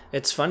mean,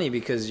 it's funny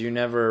because you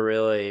never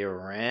really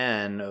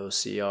ran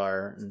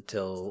OCR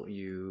until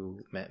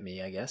you met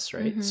me, I guess,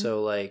 right? Mm-hmm.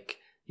 So like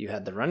you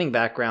had the running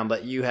background,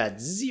 but you had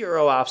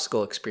 0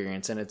 obstacle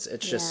experience, and it's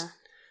just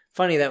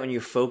funny that when you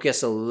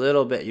focus a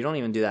little bit, you don't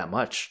even do that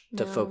much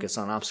to focus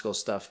on obstacle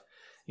stuff.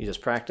 You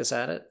just practice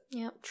at it.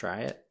 Yep.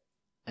 Try it.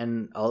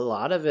 And a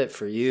lot of it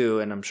for you,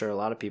 and I'm sure a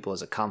lot of people,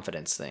 is a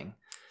confidence thing.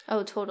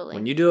 Oh, totally.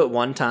 When you do it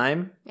one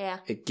time, yeah,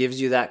 it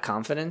gives you that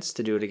confidence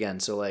to do it again.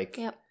 So like,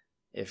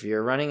 if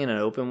you're running in an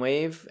open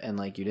wave and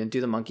like you didn't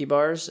do the monkey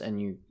bars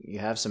and you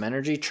have some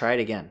energy, try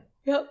it again.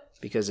 Yep.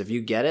 Because if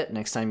you get it,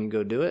 next time you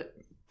go do it,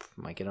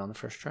 you might get it on the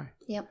first try.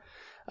 Yep.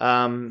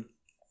 I'm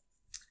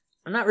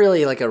not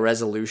really like a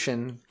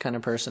resolution kind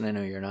of person. I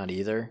know you're not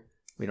either.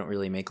 We don't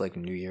really make like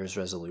New Year's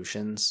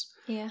resolutions.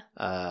 Yeah.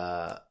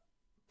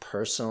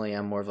 Personally,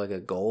 I'm more of like a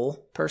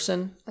goal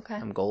person. Okay.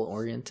 I'm goal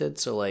oriented.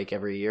 So like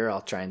every year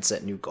I'll try and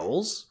set new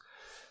goals.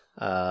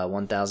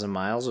 1,000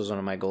 miles was one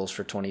of my goals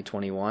for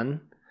 2021,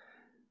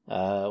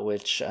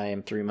 which I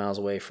am 3 miles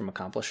away from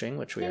accomplishing,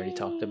 which we already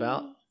talked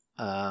about.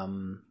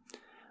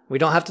 We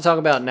don't have to talk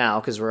about now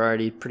because we're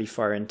already pretty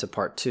far into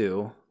part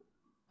 2.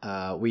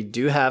 We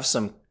do have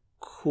some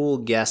cool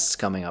guests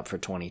coming up for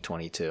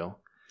 2022.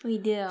 We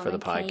do. For the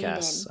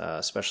podcast,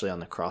 especially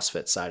on the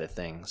CrossFit side of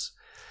things.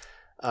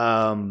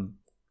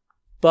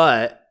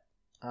 But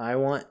I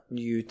want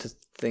you to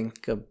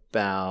think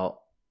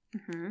about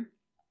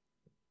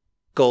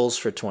goals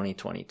for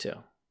 2022.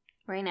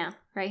 Right now.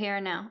 Right here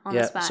and now. On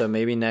the spot. So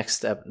maybe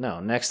next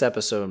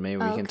episode,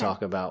 maybe we can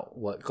talk about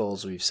what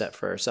goals we've set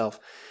for ourselves.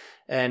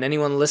 And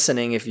anyone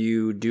listening, if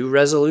you do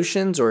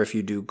resolutions or if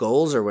you do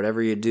goals or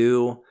whatever you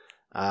do,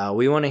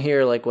 we want to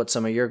hear like what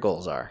some of your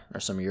goals are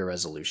or some of your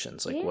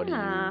resolutions. Like what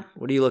are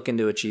you looking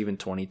to achieve in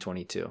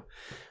 2022?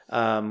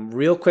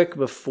 Real quick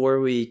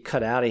before we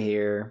cut out of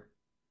here,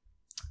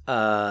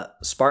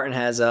 Spartan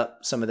has up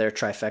some of their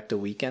trifecta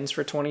weekends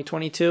for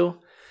 2022.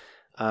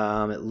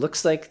 It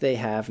looks like they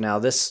have now.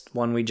 This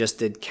one we just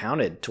did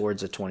counted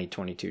towards a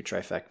 2022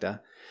 trifecta.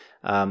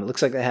 It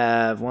looks like they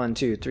have 1,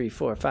 2, 3,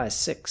 4, 5,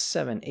 6,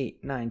 7,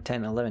 8, 9,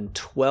 10, 11,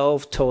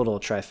 12 total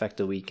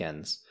trifecta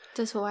weekends.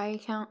 Does Hawaii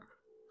count?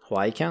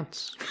 Hawaii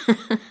counts.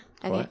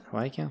 Okay.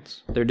 Hawaii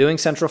counts. They're doing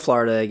Central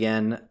Florida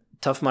again.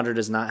 Tough Mudder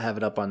does not have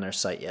it up on their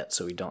site yet,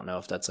 so we don't know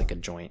if that's like a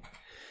joint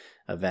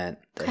event.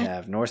 They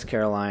have North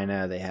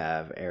Carolina, they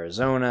have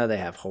Arizona, they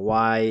have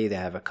Hawaii, they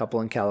have a couple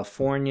in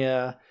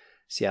California,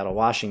 Seattle,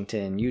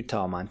 Washington,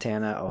 Utah,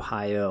 Montana,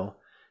 Ohio,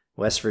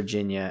 West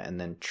Virginia, and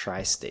then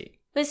Tri-State.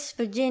 West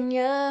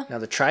Virginia. Now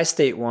the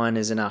Tri-State one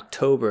is in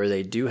October.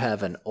 They do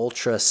have an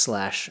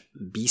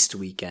Ultra/Beast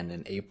weekend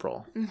in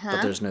April,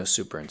 but there's no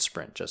Super and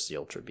Sprint, just the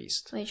Ultra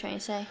Beast. What are you trying to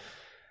say?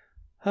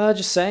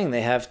 Just saying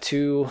they have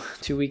two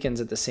weekends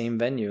at the same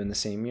venue in the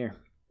same year.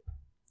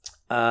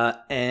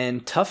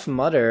 And Tough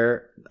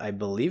Mudder, I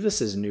believe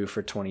this is new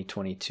for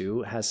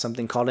 2022, has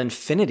something called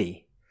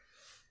Infinity.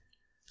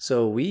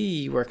 So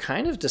we were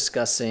kind of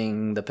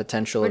discussing the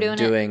potential of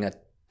doing a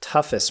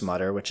Toughest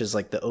Mudder, which is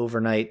like the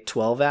overnight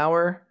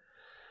 12-hour.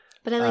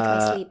 But I like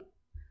my sleep.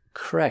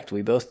 Correct,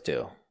 we both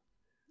do.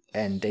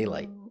 And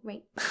daylight.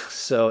 Right.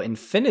 So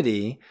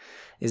Infinity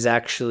is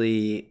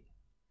actually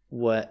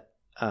what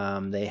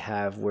they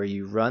have where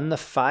you run the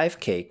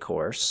 5K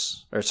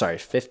course,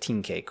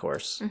 15K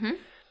course. Mm-hmm.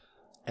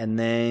 And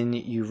then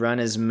you run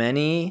as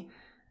many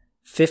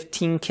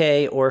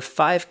 15K or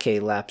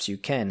 5K laps you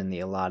can in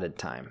the allotted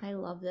time. I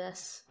love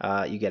this.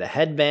 You get a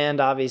headband,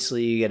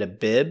 obviously. You get a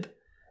bib.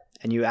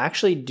 And you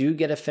actually do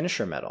get a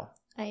finisher medal.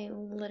 I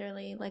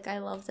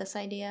love this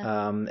idea.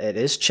 It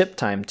is chip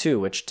time, too,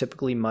 which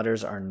typically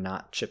mudders are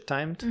not chip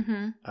timed.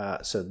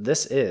 Mm-hmm. So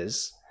this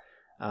is,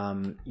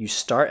 you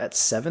start at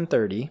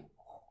 7:30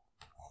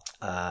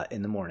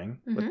 in the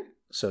morning. Mm-hmm.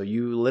 So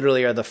you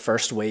literally are the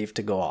first wave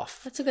to go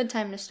off. That's a good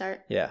time to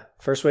start. Yeah.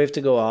 First wave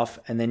to go off,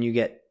 and then you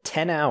get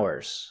 10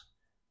 hours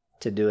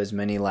to do as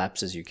many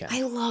laps as you can.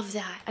 I love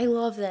that. I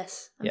love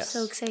this. I'm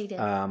so excited.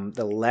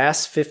 The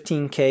last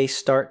 15K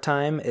start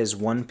time is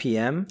 1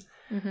 p.m.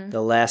 Mm-hmm.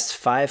 The last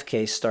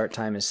 5K start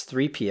time is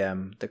 3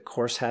 p.m. The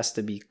course has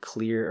to be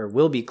clear or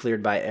will be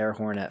cleared by air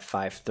horn at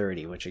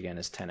 5:30, which again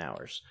is 10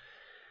 hours.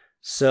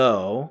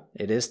 So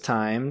it is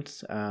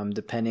timed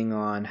depending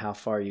on how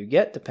far you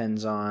get,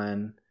 depends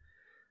on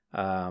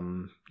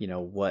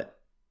what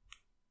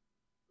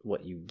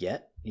you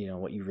get,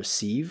 what you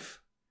receive.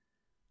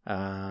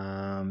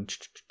 I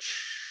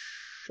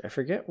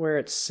forget where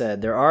it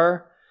said. There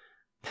are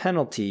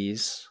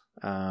penalties,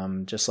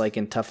 just like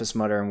in Toughest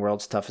Mudder and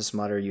World's Toughest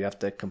Mudder. You have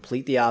to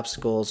complete the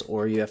obstacles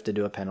or you have to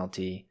do a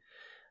penalty.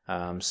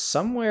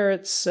 Somewhere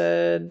it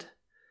said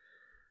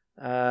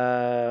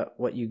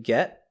what you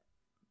get,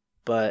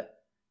 but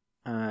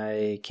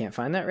I can't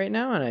find that right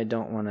now, and I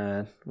don't want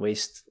to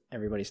waste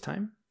everybody's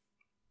time.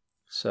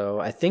 So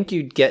I think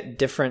you'd get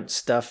different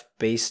stuff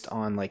based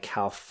on like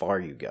how far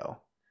you go,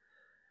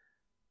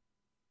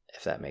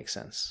 if that makes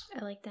sense.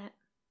 I like that.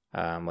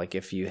 Like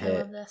if you I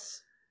love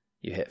this.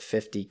 You hit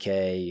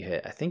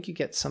 50K, I think you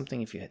get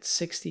something if you hit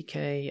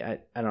 60K.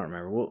 I don't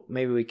remember.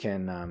 Maybe we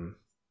can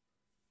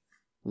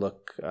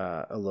look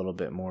a little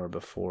bit more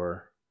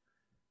before,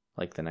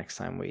 like the next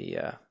time we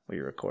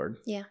record.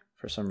 Yeah.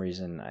 For some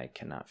reason I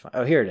cannot find.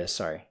 Oh, here it is.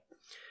 Sorry.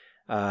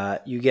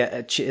 You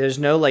get there's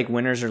no like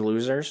winners or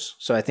losers,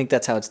 so I think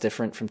that's how it's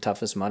different from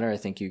Toughest Mudder. I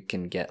think you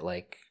can get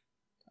like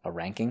a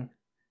ranking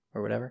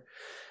or whatever.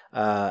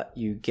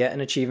 You get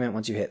an achievement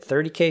once you hit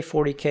 30K,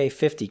 40K,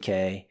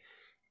 50K,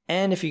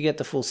 and if you get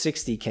the full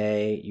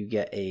 60K, you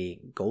get a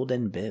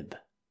golden bib.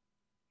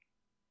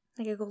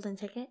 Like a golden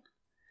ticket?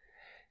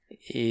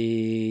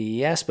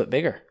 Yes, but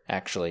bigger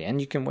actually,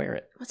 and you can wear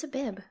it. What's a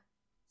bib?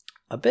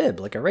 A bib,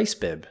 like a race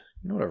bib.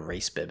 You know what a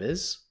race bib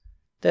is?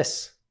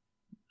 This.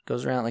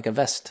 Goes around like a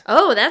vest.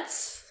 Oh,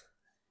 that's...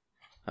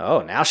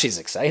 Oh, now she's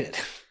excited.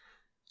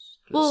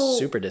 Well,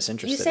 super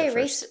disinterested. You say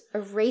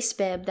a race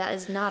bib, that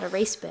is not a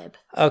race bib.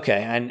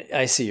 Okay,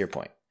 I see your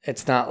point.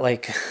 It's not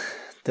like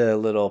the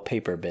little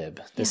paper bib.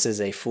 This is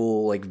a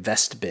full like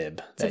vest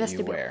bib that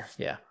you wear.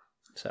 Yeah.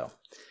 So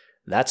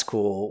that's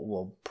cool.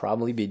 We'll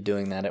probably be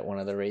doing that at one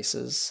of the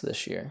races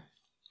this year.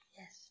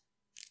 Yes.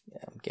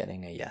 Yeah, I'm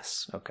getting a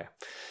yes. Okay.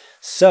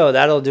 So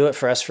that'll do it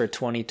for us for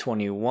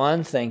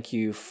 2021. Thank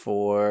you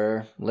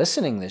for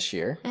listening this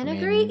year. And a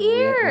great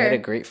year. We had a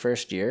great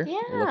first year.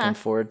 Yeah. Looking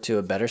forward to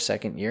a better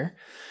second year.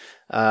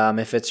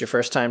 If it's your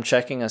first time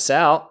checking us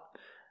out,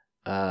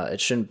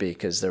 it shouldn't be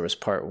because there was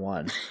part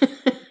 1.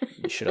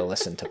 You should have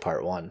listened to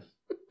part 1.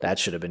 That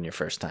should have been your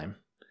first time.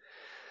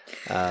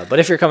 But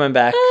if you're coming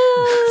back,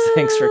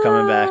 thanks for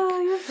coming back.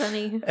 You're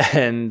funny.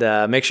 And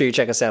make sure you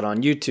check us out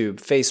on YouTube,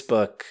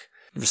 Facebook.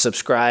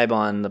 Subscribe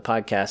on the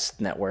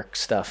podcast network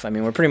stuff. I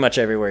mean, we're pretty much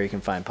everywhere you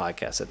can find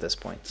podcasts at this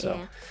point. So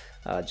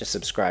just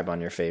subscribe on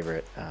your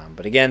favorite.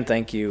 But again,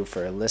 thank you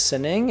for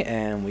listening,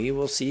 and we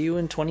will see you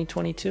in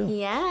 2022.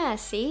 Yeah,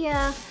 see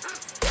ya.